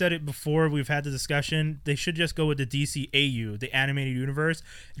 Jaws D said it before. We've had the discussion. They should just go with the DCAU, the animated universe.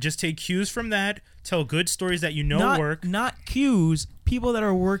 Just take cues from that. Tell good stories that work. Not cues. People that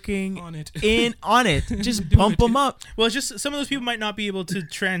are working on it. Just bump them up. Well, it's just some of those people might not be able to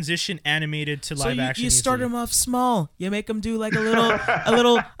transition animated to live action. You start them off small. You make them do like a little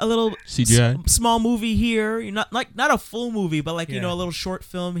CGI small movie here. You're not a full movie, but a little short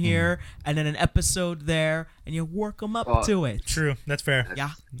film here, and then an episode there, and you work them up to it. True, that's fair. Yeah,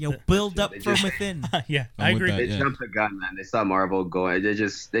 you build up from within. Yeah, I agree. They jumped the gun, man. They saw Marvel going. They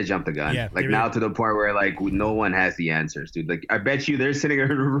jumped the gun. Yeah, now to the point where no one has the answers, dude. Like I bet you they're sitting in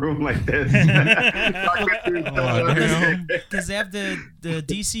a room like this. Because they have the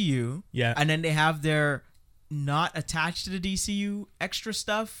DCU, and then they have their not attached to the DCU extra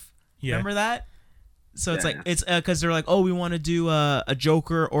stuff. Yeah. Remember that? So it's like it's because they're like, oh, we want to do a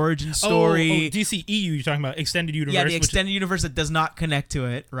Joker origin story. DCEU, you're talking about extended universe. Yeah, the extended universe that does not connect to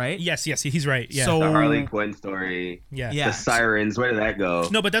it, right? Yes, he's right. Yeah, so the Harley Quinn story. Yeah, the Sirens. Where did that go?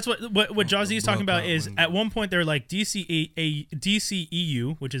 No, but that's what Jazzy is talking about. Is at one point they're like DCEU,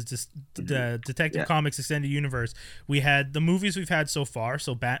 which is the Detective Comics extended universe. We had the movies we've had so far.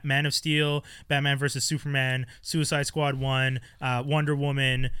 So Man of Steel, Batman versus Superman, Suicide Squad 1, Wonder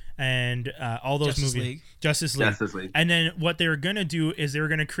Woman, and all those movies. Justice League. And then what they were gonna do is they were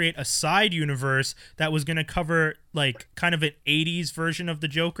gonna create a side universe that was gonna cover like kind of an 80s version of the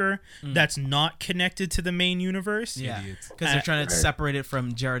Joker that's not connected to the main universe. Yeah, because they're trying to separate it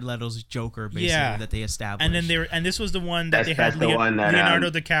from Jared Leto's Joker, basically, that they established. And then and this was the one that they had Leonardo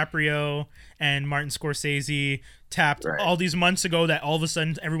DiCaprio and Martin Scorsese tapped all these months ago that all of a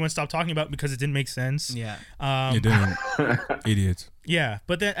sudden everyone stopped talking about because it didn't make sense. Yeah, it didn't. Idiots. Yeah,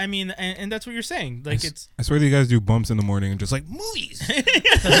 but then I mean, and that's what you're saying. Like I swear you guys do bumps in the morning and just like movies.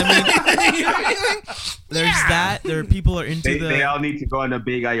 There's that. There people are into they all need to go on a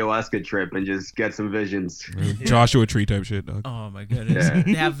big ayahuasca trip and just get some visions. Joshua Tree type shit, dog. Oh my goodness. Yeah.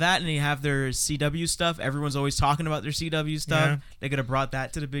 They have that and they have their CW stuff. Everyone's always talking about their CW stuff. Yeah. They could have brought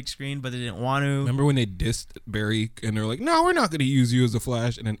that to the big screen, but they didn't want to. Remember when they dissed Barry and they're like, no, we're not going to use you as the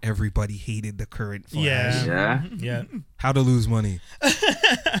Flash, and then everybody hated the current Flash. Yeah. How to lose money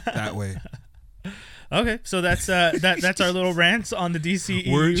that way. Okay, so that's our little rants on the DC.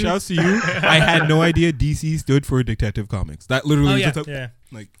 Word shouts to you. I had no idea DC stood for Detective Comics. That literally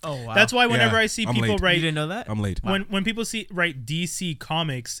like wow. That's why whenever I see people write, you didn't know that? I'm late. When people write DC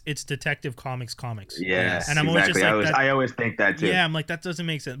Comics, it's Detective Comics. Yes, and I'm always just like I always think that too. Yeah, I'm like that doesn't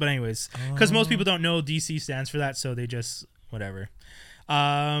make sense. But anyways, because most people don't know DC stands for that, so they just whatever.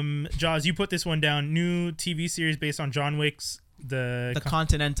 Jaws, you put this one down. New TV series based on John Wick's the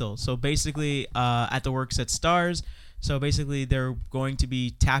Continental. So basically, at the works at Stars. So basically, they're going to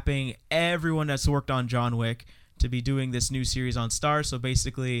be tapping everyone that's worked on John Wick to be doing this new series on Stars. So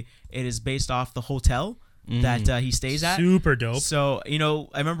basically, it is based off the hotel that he stays at. Super dope. So,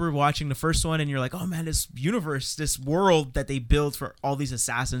 I remember watching the first one and you're like, oh man, this universe, this world that they build for all these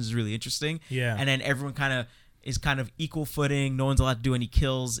assassins is really interesting. Yeah. And then everyone is kind of equal footing. No one's allowed to do any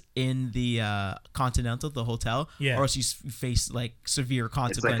kills in the Continental, the hotel, or else you face like severe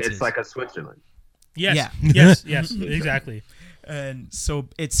consequences. It's like a Switzerland. Yes. Yes, exactly. And so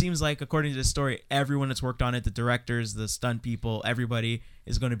it seems like, according to the story, everyone that's worked on it, the directors, the stunt people, everybody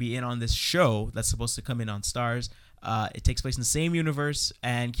is going to be in on this show that's supposed to come in on Stars. It takes place in the same universe,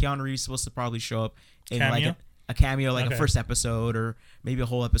 and Keanu Reeves is supposed to probably show up in like a cameo, like a first episode, or maybe a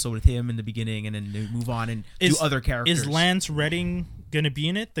whole episode with him in the beginning, and then move on and do other characters. Is Lance Redding gonna be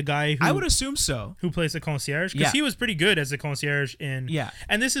in it? The guy who I would assume so, who plays the concierge, because he was pretty good as the concierge in. Yeah,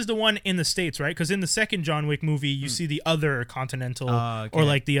 and this is the one in the States, right? Because in the second John Wick movie, you see the other Continental, or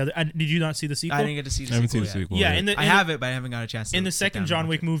like the other. Did you not see the sequel? I didn't get to see the sequel. I haven't seen the sequel. Yeah, I have it, but I haven't got a chance. In the second John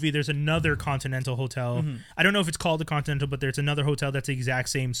Wick movie, there's another Continental hotel. I don't know if it's called the Continental, but there's another hotel that's the exact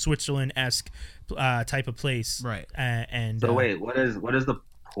same Switzerland-esque type of place, right? And so wait, what is the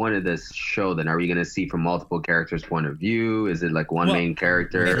point of this show then? Are we going to see from multiple characters' point of view? Is it like one main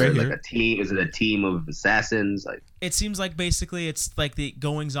character, or like a team? Is it a team of assassins? Like, it seems like basically it's like the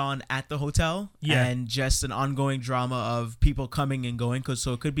goings on at the hotel, and just an ongoing drama of people coming and going.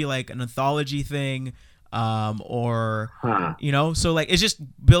 So it could be like an anthology thing, or so like it's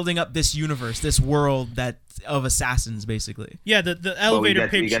just building up this universe, this world of assassins, basically. Yeah, the elevator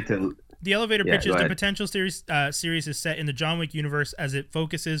pitch. The elevator pitch is the potential series is set in the John Wick universe as it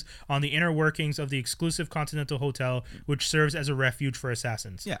focuses on the inner workings of the exclusive Continental Hotel, which serves as a refuge for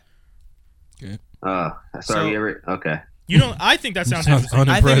assassins. Yeah. Okay. Okay. You don't. I think that sounds interesting.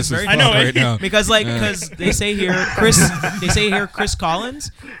 I think it's very. I know right now. because they say here, Chris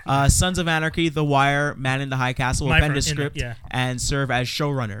Collins, Sons of Anarchy, The Wire, Man in the High Castle will pen the script and serve as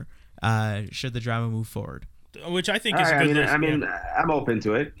showrunner should the drama move forward. Which I think is a good list. I mean, I'm open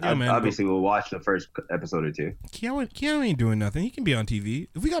to it. Yeah, obviously, we'll watch the first episode or two. Keanu ain't doing nothing. He can be on TV.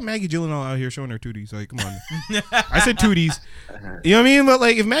 If we got Maggie Gyllenhaal out here showing her tooties, like, come on. I said tooties. You know what I mean? But,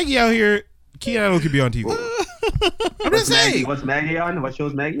 like, if Maggie out here, Keanu could be on TV. I'm just saying. What's Maggie on? What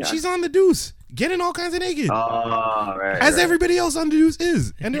show's Maggie on? She's on The Deuce. Getting all kinds of naked. Oh, right. As everybody else on The Deuce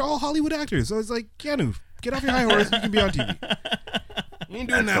is. And they're all Hollywood actors. So it's like, Keanu, get off your high horse. You can be on TV. We ain't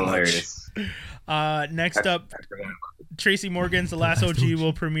doing that hilarious. Much. Next up, Tracy Morgan's The Last OG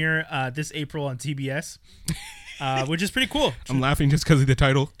will premiere this April on TBS, which is pretty cool. I'm laughing just because of the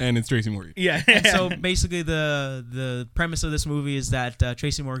title, and it's Tracy Morgan. Yeah. So basically, the premise of this movie is that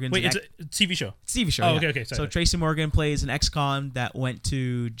Tracy Morgan's it's a TV show. It's a TV show. Oh, okay. Sorry. So Tracy Morgan plays an ex-con that went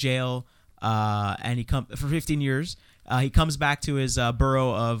to jail and he for 15 years. He comes back to his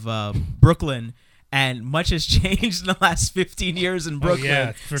borough of Brooklyn, and much has changed in the last 15 years in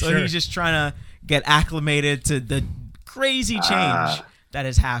Brooklyn. For sure. He's just trying to get acclimated to the crazy change that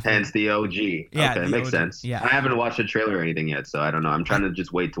has happened. Hence the OG. Yeah, okay, makes sense. Yeah. I haven't watched a trailer or anything yet, so I don't know. I'm trying to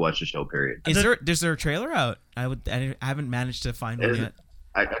just wait to watch the show. Period. Is there a trailer out? I haven't managed to find one yet.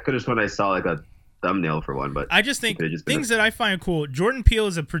 I could have sworn I saw like a thumbnail for one, but I just think things that I find cool. Jordan Peele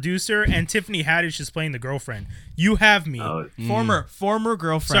is a producer, and Tiffany Haddish is playing the girlfriend. You have me. Former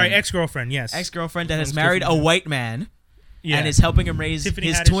girlfriend. Sorry, ex-girlfriend. Yes, ex-girlfriend that has married a white man. Yeah. And is helping him raise Tiffany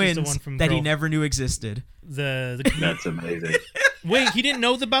his Haddish twins that he never knew existed. That's amazing. Wait, he didn't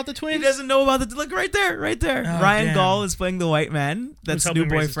know about the twins? He doesn't know about the... Look, right there. Oh, Ryan Gall is playing the white man. That's new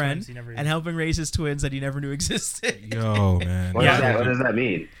boyfriend. And helping raise his twins that he never knew existed. Yo, man. What does that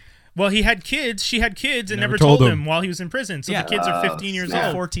mean? Well, he had kids. She had kids and never told him while he was in prison. So the kids are 15 years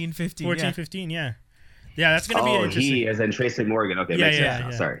old. 14, 15. 15, yeah. Yeah, that's going to be interesting. He, as in Tracy Morgan. Okay, makes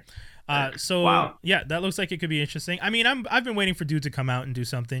sense. Yeah. Sorry. Yeah, that looks like it could be interesting. I mean, I've been waiting for Dude to come out and do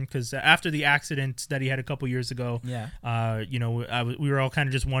something because after the accident that he had a couple years ago, we were all kind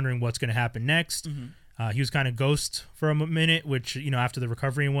of just wondering what's going to happen next. Mm-hmm. He was kind of ghost for a minute, which, after the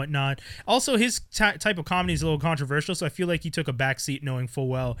recovery and whatnot. Also, his type of comedy is a little controversial, so I feel like he took a backseat knowing full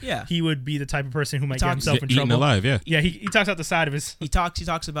well he would be the type of person who might get himself in trouble. Alive, yeah. Yeah, he talks out the side of his... He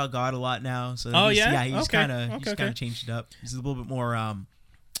talks about God a lot now. So he's kind of changed it up. He's a little bit more...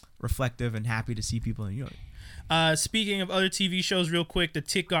 reflective and happy to see people in New York. Speaking of other TV shows, real quick, The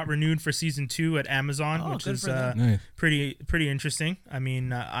Tick got renewed for season 2 at Amazon, which is pretty interesting. I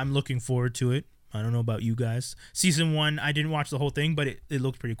mean, I'm looking forward to it. I don't know about you guys. Season 1, I didn't watch the whole thing, but it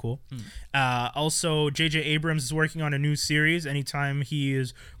looked pretty cool. Also, J.J. Abrams is working on a new series. Anytime he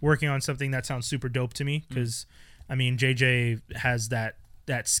is working on something, that sounds super dope to me because, I mean, J.J. has that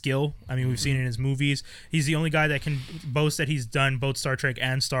skill. I mean, we've seen it in his movies. He's the only guy that can boast that he's done both Star Trek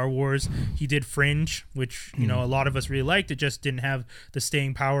and Star Wars. He did Fringe, which a lot of us really liked. It just didn't have the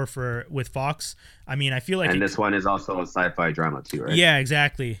staying power with Fox. I mean, I feel like this one is also a sci-fi drama too, right? Yeah,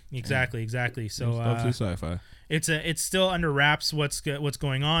 exactly. So sci-fi. It's still under wraps what's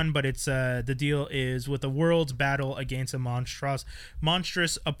going on, but it's the deal is with the world's battle against a monstrous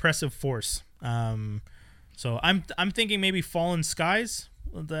oppressive force. So I'm thinking maybe Fallen Skies.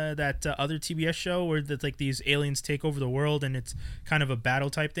 That other TBS show where like these aliens take over the world and it's kind of a battle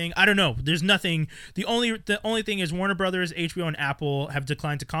type thing. I don't know. There's nothing. The only thing is Warner Brothers, HBO, and Apple have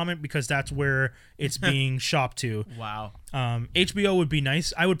declined to comment because that's where it's being shopped to. Wow. HBO would be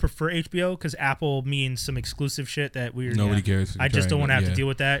nice. I would prefer HBO because Apple means some exclusive shit that nobody cares. I just don't want to have to deal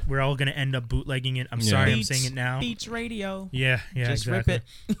with that. We're all gonna end up bootlegging it. I'm sorry, I'm saying it now. Beats Radio. Yeah, just exactly. Rip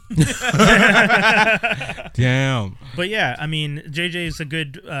it. Damn. But yeah, I mean, JJ is a good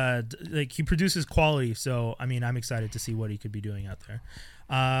he produces quality. So I mean, I'm excited to see what he could be doing out there.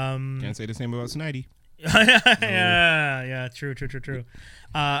 Can't say the same about Snidey. Yeah, true.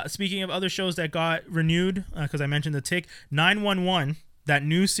 Speaking of other shows that got renewed, because I mentioned The Tick, 911, that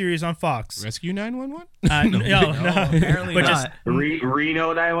new series on Fox. Rescue 911? No, apparently but not.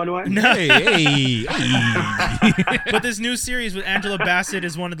 Reno 911? No. Hey. But this new series with Angela Bassett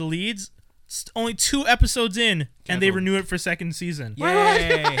as one of the leads, it's only 2 episodes in, and they renew it for second season.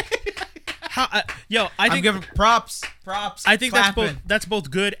 Yay. I think I'm giving props. I think that's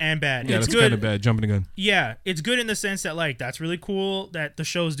both good and bad. Yeah, it's that's good. kind of bad. Jumping the gun. Yeah, it's good in the sense that like that's really cool that the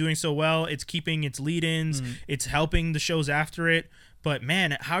show's doing so well. It's keeping its lead-ins. It's helping the shows after it. But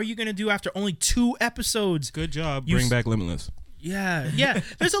man, how are you gonna do after only 2 episodes? Good job. Bring back Limitless. Yeah.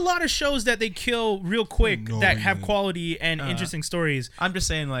 There's a lot of shows that they kill real quick that have quality and interesting stories. I'm just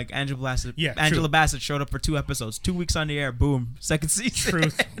saying, like Angela Bassett showed up for 2 episodes, 2 weeks on the air, boom, second season.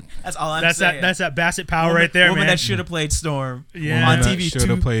 Truth. That's all I'm saying. That's that Bassett power right there, woman man. that should have played Storm. Yeah, on TV. Should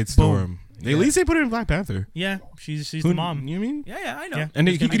have played Storm. At least they put her in Black Panther. Yeah, she's the mom. You mean? Yeah, I know. Yeah. And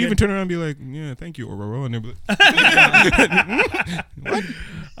he could even turn around and be like, "Yeah, thank you, Aurora." And they'd be like,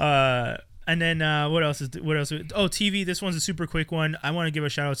 what? And then what else? Oh, TV. This one's a super quick one. I want to give a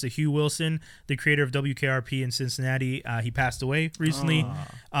shout out to Hugh Wilson, the creator of WKRP in Cincinnati. He passed away recently.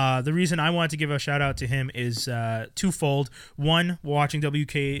 The reason I wanted to give a shout out to him is twofold. One, watching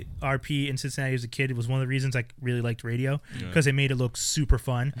WKRP in Cincinnati as a kid, it was one of the reasons I really liked radio because it made it look super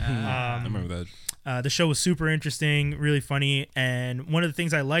fun. I remember that. The show was super interesting, really funny, and one of the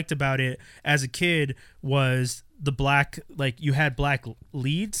things I liked about it as a kid was the black, like you had black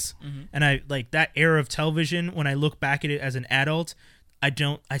leads, and I like that era of television. When I look back at it as an adult, I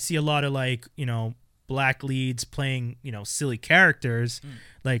see a lot of like, black leads playing, silly characters,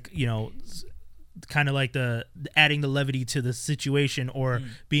 like, kind of like the adding the levity to the situation or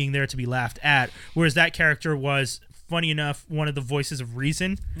being there to be laughed at. Whereas that character was, funny enough, one of the voices of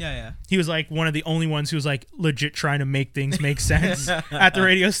reason. Yeah. He was like one of the only ones who was like legit trying to make things make sense at the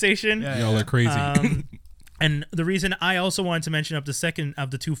radio station. Y'all are crazy. And the reason I also wanted to mention up the second of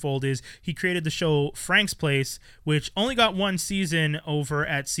the twofold is he created the show Frank's Place, which only got one season over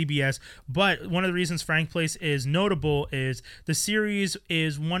at CBS. But one of the reasons Frank's Place is notable is the series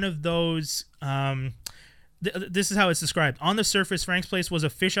is one of those. This is how it's described. On the surface, Frank's Place was a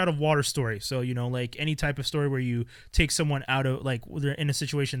fish out of water story. So, like any type of story where you take someone out of, like, they're in a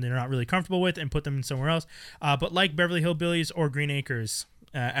situation they're not really comfortable with and put them in somewhere else. But like Beverly Hillbillies or Green Acres,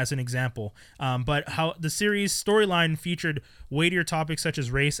 as an example. But how the series storyline featured weightier topics such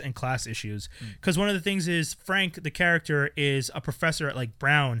as race and class issues. Because one of the things is Frank, the character, is a professor at like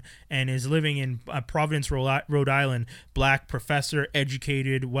Brown and is living in Providence, Rhode Island. Black professor,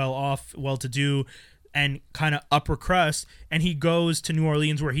 educated, well-off, well-to-do, and kind of upper crust. And he goes to New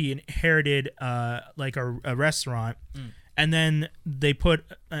Orleans where he inherited like a restaurant. And then they put,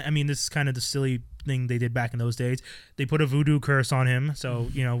 this is kind of the silly thing they did back in those days. They put a voodoo curse on him, so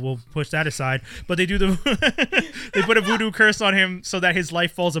we'll push that aside. But they do they put a voodoo curse on him so that his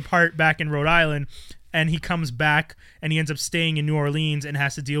life falls apart back in Rhode Island, and he comes back and he ends up staying in New Orleans and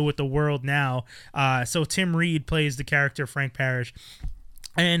has to deal with the world now. So Tim Reed plays the character Frank Parrish.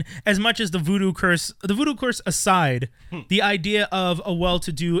 And as much as the voodoo curse aside, the idea of a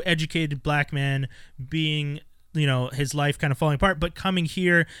well-to-do, educated black man being, his life kind of falling apart, but coming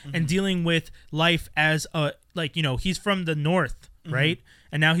here and dealing with life as he's from the North, right?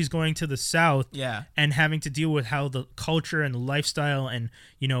 And now he's going to the South, and having to deal with how the culture and the lifestyle and,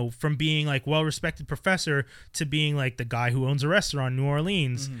 from being like well-respected professor to being like the guy who owns a restaurant in New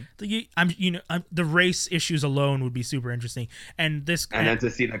Orleans. The race issues alone would be super interesting. And then to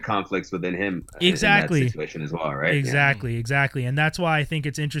see the conflicts within him exactly in that situation as well, right? Exactly. And that's why I think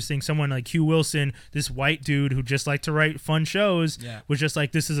it's interesting. Someone like Hugh Wilson, this white dude who just liked to write fun shows, was just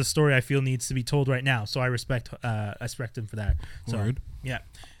like, this is a story I feel needs to be told right now. So I respect him for that. Word. Yeah.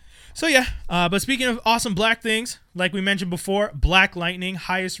 So but speaking of awesome black things, like we mentioned before, Black Lightning,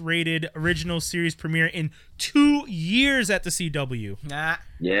 highest rated original series premiere in 2 years at the CW.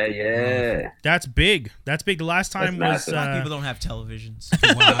 Yeah. That's big. The last time was black people don't have televisions. The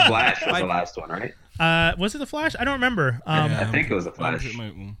Flash was the last one, right? Was it the Flash? I don't remember. I think it was the Flash.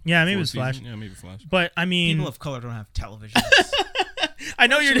 Maybe it was Flash. Yeah, maybe Flash. But I mean, people of color don't have televisions. I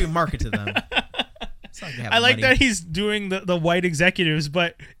know you're market to them. I like that he's doing the white executives,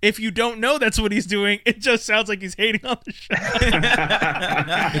 but if you don't know that's what he's doing, it just sounds like he's hating on the show.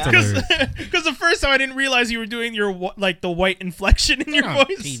 Because the first time I didn't realize you were doing your the white inflection in your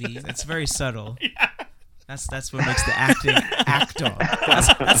voice. TV. It's very subtle. Yeah. That's what makes the acting actor.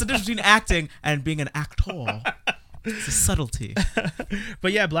 That's the difference between acting and being an actor. It's a subtlety.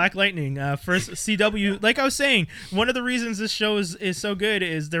 But yeah, Black Lightning, first CW. Like I was saying, one of the reasons this show is so good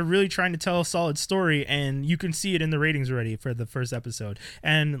is they're really trying to tell a solid story, and you can see it in the ratings already for the first episode.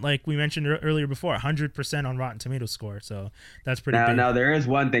 And like we mentioned earlier before, 100% on Rotten Tomatoes score. So that's pretty big. Now there is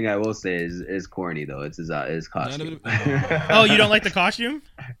one thing I will say is corny though. It's his costume. Oh, you don't like the costume?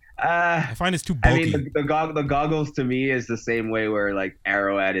 I find it's too bulky. I mean, the goggles to me is the same way where like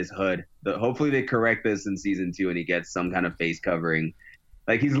Arrow at his hood. Hopefully they correct this in season 2 and he gets some kind of face covering.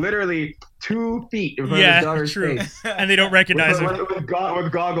 Like he's literally 2 feet in front of his daughter's face. And they don't recognize him. With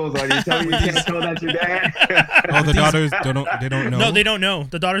goggles on. You tell me you can't tell that's your dad? Oh, the daughters don't know? No, they don't know.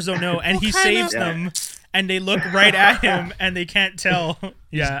 The daughters don't know. And he saves them. And they look right at him and they can't tell.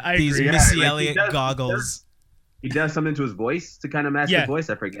 Yeah, I agree. These Missy Elliott goggles. He does something to his voice to kind of match his voice.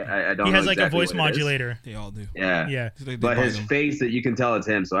 I forget. I don't know. He has like a voice modulator. They all do. Yeah. But his face, that you can tell it's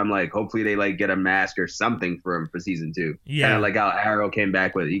him. So I'm like, hopefully they like get a mask or something for him for season 2. Yeah. Kind of like how Arrow came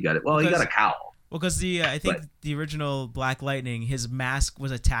back with it. He got it. Well, he got a cowl. Well, because I think the original Black Lightning, his mask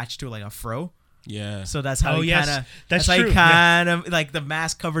was attached to like a fro. Yeah. So that's how he kind of. That's how he kind of like the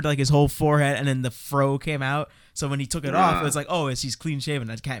mask covered like his whole forehead, and then the fro came out. So when he took it off, it was like, oh, he's clean shaven.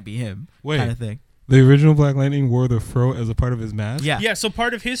 That can't be him. Kind of thing. The original Black Lightning wore the fro as a part of his mask? Yeah, so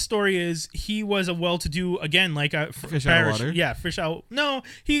part of his story is he was a well-to-do, again, like a fish out of water? Yeah, fish out. No,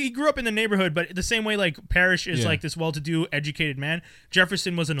 he grew up in the neighborhood, but the same way like Parrish is like this well-to-do, educated man,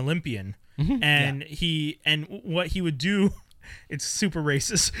 Jefferson was an Olympian. And what he would do, it's super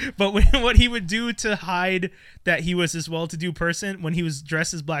racist, but what he would do to hide that he was this well-to-do person, when he was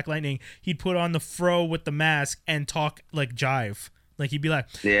dressed as Black Lightning, he'd put on the fro with the mask and talk like jive. Like he'd be like,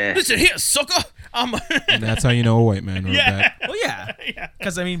 listen here, sucker. And that's how you know a white man wrote that. Well, yeah.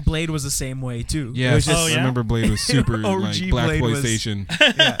 Because, I mean, Blade was the same way, too. Yeah, I remember Blade was super like Black PlayStation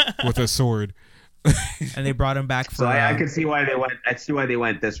with a sword. and they brought him back for. So I can see why they went. I see why they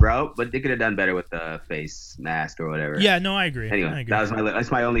went this route, but they could have done better with the face mask or whatever. Yeah, no, I agree. Anyway,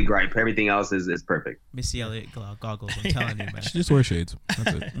 that's my only gripe. Everything else is perfect. Missy Elliott goggles. I'm telling you, man. Just wear shades.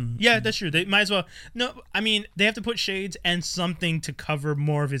 That's it. Yeah, that's true. They might as well. No, I mean they have to put shades and something to cover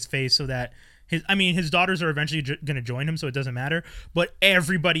more of his face so that. His daughters are eventually going to join him, so it doesn't matter. But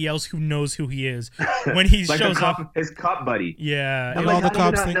everybody else who knows who he is, when he like shows up, his cop buddy. Yeah, I'm like, all the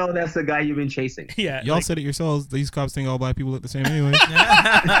cops think know that's the guy you've been chasing. Yeah, y'all said it yourselves. These cops think all black people look the same anyway.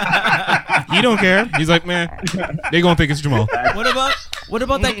 He don't care. He's like, man, they gonna think it's Jamal. What about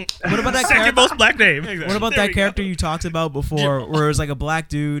that second most black name? Exactly. What about that character you talked about before, where it was like a black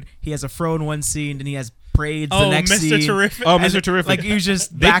dude? He has a fro in one scene, and he has braids the next Mr. scene. Terrific. Oh, Mr. Terrific. Like he was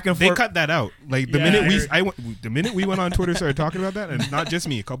just back and forth. They cut that out. Like the minute we went on Twitter, started talking about that, and not just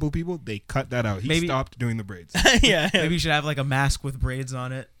me, a couple of people, they cut that out. He stopped doing the braids. Yeah. Maybe you should have like a mask with braids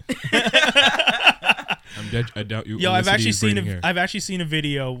on it. I doubt you. Yo, I've actually seen a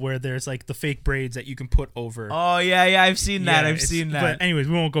video where there's like the fake braids that you can put over. Oh yeah, I've seen that. I've seen that. But anyways,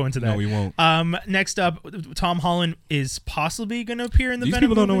 we won't go into that. No, we won't. Next up, Tom Holland is possibly going to appear in the These Venom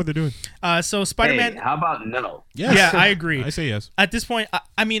people don't movie. know what they're doing. So Spider-Man. Hey, how about no? Yes. Yeah, I agree. I say yes. At this point,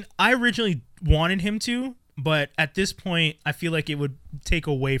 I mean, I originally wanted him to, but at this point, I feel like it would take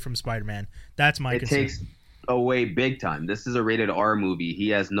away from Spider-Man. That's my concern. It takes away big time. This is a rated R movie. He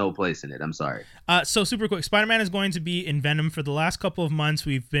has no place in it. I'm sorry. So super quick, Spider-Man is going to be in Venom. For the last couple of months,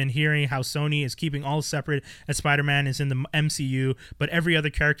 we've been hearing how Sony is keeping all separate as Spider-Man is in the MCU, but every other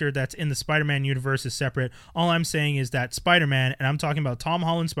character that's in the Spider-Man universe is separate. All I'm saying is that Spider-Man, and I'm talking about Tom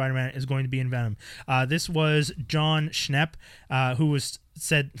Holland Spider-Man, is going to be in Venom. This was John Schnepp, who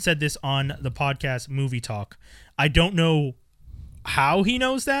said this on the podcast Movie Talk. I don't know how he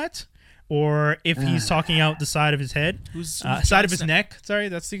knows that, or if he's talking out the side of his head, side of his neck. Sorry,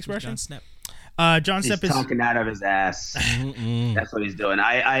 that's the expression. John Schnepp is talking out of his ass. That's what he's doing.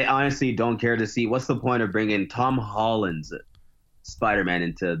 I honestly don't care to see what's the point of bringing Tom Holland's Spider-Man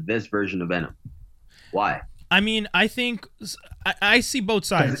into this version of Venom. Why? I mean, I think I see both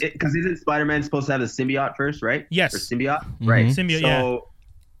sides. Because isn't Spider-Man supposed to have a symbiote first, right? Yes. Or symbiote? Mm-hmm. Right. Symbiote, yeah.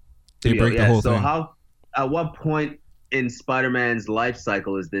 They break the whole thing. So at what point in Spider-Man's life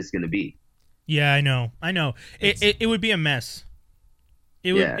cycle is this going to be? Yeah, I know. It would be a mess.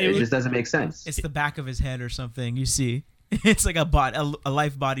 It just doesn't make sense. It's the back of his head or something. You see, it's like a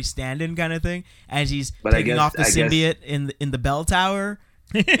life body stand-in kind of thing, as he's taking off the symbiote in the bell tower.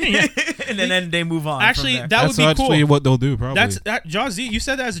 And then they move on. Actually, from there. that would be cool. That's what they'll do. Probably. John Z. You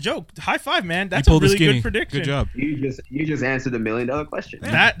said that as a joke. High five, man. That's a really good prediction. Good job. You just answered $1 million question.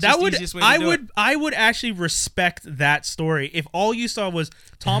 That would I would actually respect that story if all you saw was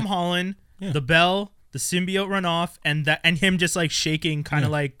Tom Holland, the bell, the symbiote run off, and him just like shaking, kind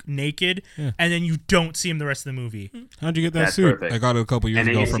of like naked, and then you don't see him the rest of the movie. How'd you get that That's suit? perfect. I got it a couple years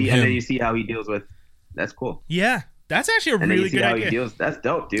ago from him. And then you see how he deals with. That's cool. Yeah. That's actually a really good idea. That's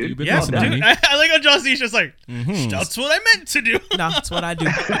dope, dude. Yeah, dude. I like how John C's just like, that's what I meant to do. No, that's what I do.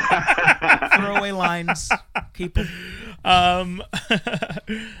 Throwaway lines. Keep them.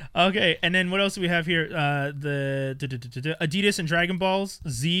 Okay, and then what else do we have here? The Adidas and Dragon Balls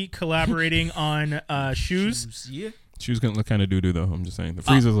Z collaborating on shoes. Yeah. Shoes gonna look kind of doo-doo though. I'm just saying the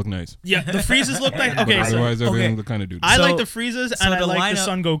freezes look nice. Yeah, the freezes look nice. Okay, otherwise they're gonna look kind of doo-doo. I like the freezes and I like the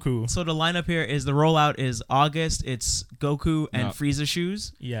Son Goku. So the lineup here is the rollout is August. It's Goku and Frieza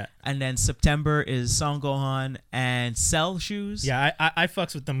shoes. Yeah, and then September is Son Gohan and Cell shoes. Yeah, I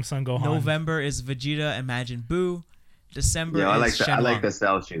fucks with them Son Gohan. November is Vegeta and Majin Buu. December I is Shenlong. I like the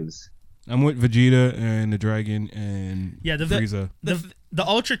Cell shoes. I'm with Vegeta and the Dragon and Frieza. The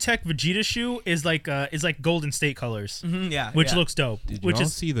Ultra Tech Vegeta shoe is like Golden State colors. Mm-hmm, which looks dope. Did you all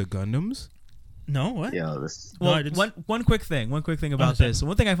see the Gundams? No, what? Yeah, one quick thing about this. So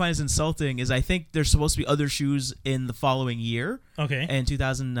one thing I find is insulting is I think there's supposed to be other shoes in the following year. Okay. In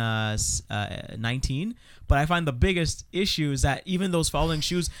 2019, but I find the biggest issue is that even those following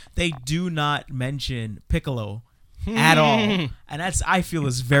shoes, they do not mention Piccolo at all, and that's I feel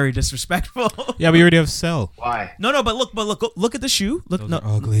is very disrespectful. Yeah, we already have Cell. Why? No, but look at the shoe. Look, those are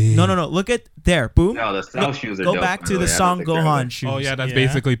ugly. No. Look at there. Boom. No, the Cell shoes are Go dope, back to the Son Gohan shoes. Oh yeah, that's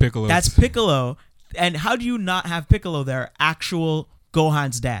basically Piccolo. That's Piccolo. And how do you not have Piccolo there? Actual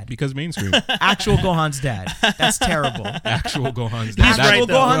Gohan's dad. Because mainstream. Actual Gohan's dad. That's terrible. Actual Gohan's dad. Actual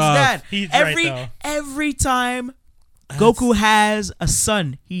Gohan's dad. He's every time Goku has a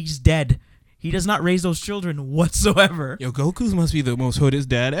son, he's dead. He does not raise those children whatsoever. Yo, Goku's must be the most hoodest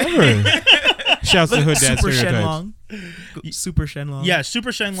dad ever. Shouts to hood dad stereotypes. Super Shenlong. Yeah,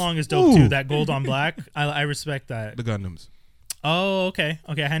 Super Shenlong is dope too. That gold on black. I respect that. The Gundams. Oh, okay.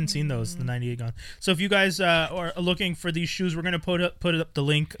 I hadn't seen those. The 98 Gone. So if you guys are looking for these shoes, we're gonna put up the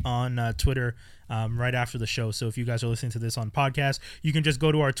link on Twitter right after the show. So if you guys are listening to this on podcast, you can just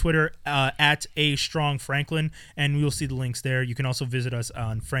go to our Twitter at @AStrongFranklin, and you'll see the links there. You can also visit us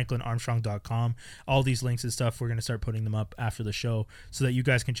on franklinarmstrong.com. All these links and stuff, we're gonna start putting them up after the show so that you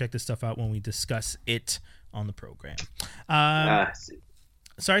guys can check this stuff out when we discuss it on the program.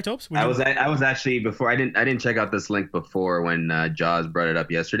 Sorry, Topes. I was actually before I didn't check out this link before when Jaws brought it up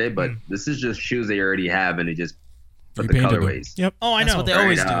yesterday, but this is just shoes they already have, and it just put the colorways. Yep. Oh, I know. That's what they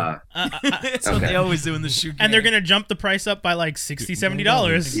always do. That's what they always do in the shoe game. And they're gonna jump the price up by like $60,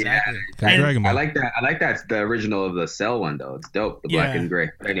 $70. Yeah, I like that. I like that. The original of the Cell one though. It's dope. The black and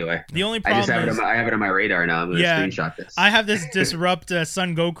gray. But anyway, the only problem I have it on my radar now. I'm gonna screenshot this. I have this Disrupt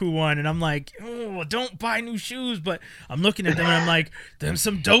Son Goku one, and I'm like, oh, don't buy new shoes. But I'm looking at them, and I'm like, there's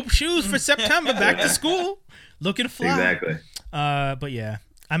some dope shoes for September. Back to school, looking fly. Exactly. But yeah.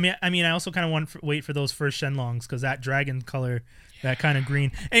 I mean, I also kind of wait for those first Shenlongs because that dragon color, that kind of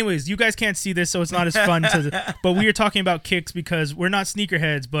green. Anyways, you guys can't see this, so it's not as fun. But we are talking about kicks because we're not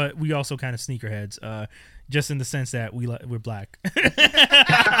sneakerheads, but we also kind of sneakerheads, just in the sense that we're black.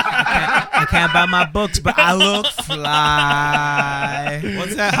 I can't buy my books, but I look fly.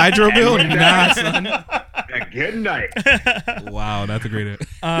 What's that? Hydro Bill? Nah, son. Good night. Wow, that's a great.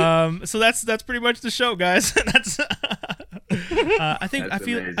 So that's pretty much the show, guys. That's. I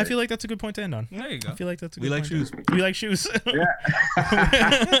feel like that's a good point to end on. There you go. I feel like that's a good We like point shoes. We like shoes. Yeah.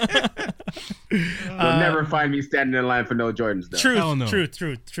 You'll never find me standing in line for no Jordans though. True.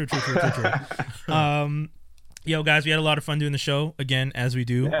 Yo, guys, we had a lot of fun doing the show, again, as we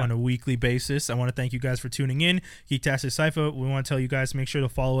do on a weekly basis. I want to thank you guys for tuning in. Geektastic Cypher, we want to tell you guys to make sure to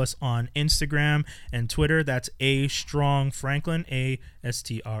follow us on Instagram and Twitter. That's @AStrongFranklin,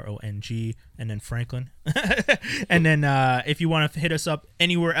 AStrong, and then Franklin. And then if you want to hit us up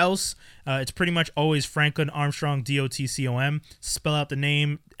anywhere else, it's pretty much always Franklin Armstrong, DOTCOM. Spell out the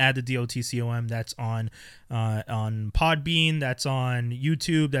name, add the DOTCOM. That's on Podbean. That's on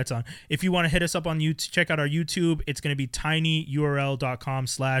YouTube. That's on. If you want to hit us up on YouTube, check out our YouTube. It's going to be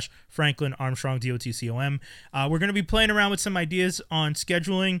tinyurl.com/Franklin Armstrong DOTCOM. We're going to be playing around with some ideas on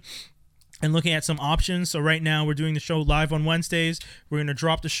scheduling and looking at some options. So right now we're doing the show live on Wednesdays. We're going to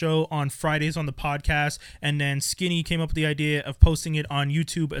drop the show on Fridays on the podcast. And then Skinny came up with the idea of posting it on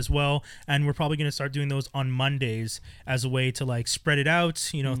YouTube as well. And we're probably going to start doing those on Mondays as a way to like spread it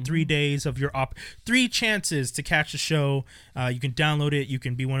out. You know, 3 days of your 3 chances to catch the show. You can download it. You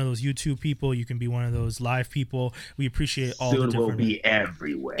can be one of those YouTube people. You can be one of those live people. We appreciate all the different. Will be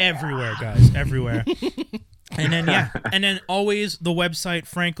everywhere. Everywhere, guys. Everywhere. And then always the website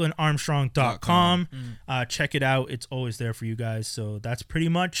franklinarmstrong.com. Check it out. It's always there for you guys. So that's pretty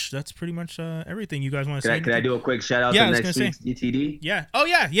much everything you guys want to say. Can I do a quick shout out to next week's DTD? Yeah. Oh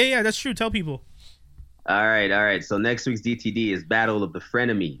yeah. That's true. Tell people. All right. So next week's DTD is Battle of the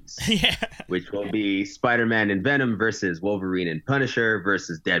Frenemies. Yeah. Which will be Spider-Man and Venom versus Wolverine and Punisher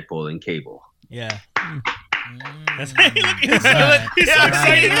versus Deadpool and Cable. Yeah. He's so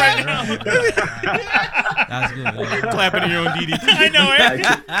excited right now. That's good. Clapping your own DDT. I know, right?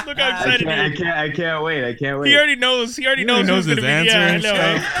 Look how excited he is. I can't wait. He already knows. He knows his answer. Yeah, and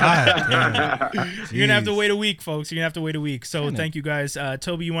stuff. You're gonna have to wait a week, folks. You're gonna have to wait a week. So thank you guys.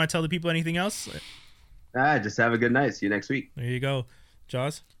 Toby, you want to tell the people anything else? Just have a good night. See you next week. There you go.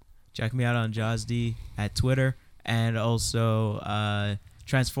 Jaws? Check me out on JawsD at Twitter, and also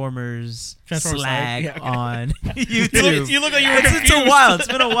Transformers Slag on YouTube. You look like you were confused. It's a while. It's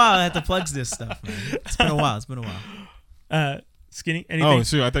been a while. I had to plug this stuff, man. It's been a while. Skinny, anything? Oh,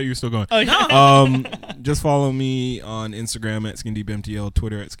 sure. I thought you were still going. Oh, no. Just follow me on Instagram at SkinDeepMTL,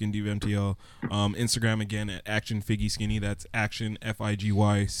 Twitter at SkinDeepMTL, Instagram again at ActionFiggySkinny. That's Action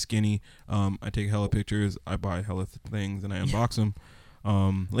FIGY Skinny. I take hella pictures. I buy hella things and I unbox them.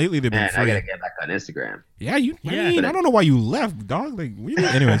 Lately they've been free. I gotta get back on Instagram. Yeah, I don't know why you left, dog. Like, really?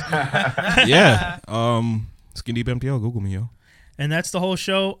 Anyways, yeah. Skin Deep MTL. Google me, yo. And that's the whole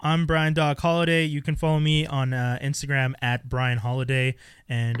show. I'm Brian Dog Holiday. You can follow me on Instagram at Brian Holiday.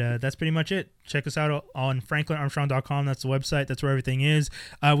 And that's pretty much it. Check us out on franklinarmstrong.com. That's the website. That's where everything is.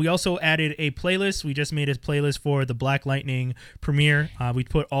 We also added a playlist. We just made a playlist for the Black Lightning premiere. We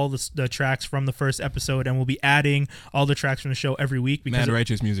put all the tracks from the first episode, and we'll be adding all the tracks from the show every week. Mad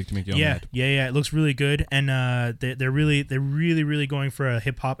righteous music to make you all mad. Yeah. It looks really good, and they're really going for a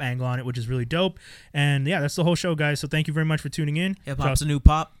hip hop angle on it, which is really dope. And yeah, that's the whole show, guys. So thank you very much for tuning in. Hip hop's a new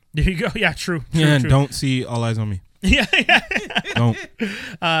pop. There you go. Yeah, true. And don't see All Eyes on Me. Yeah. Don't.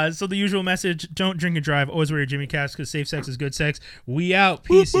 So the usual message: don't drink and drive. Always wear your Jimmy caps because safe sex is good sex. We out.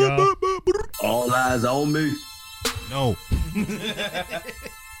 Peace, y'all. All eyes on me. No.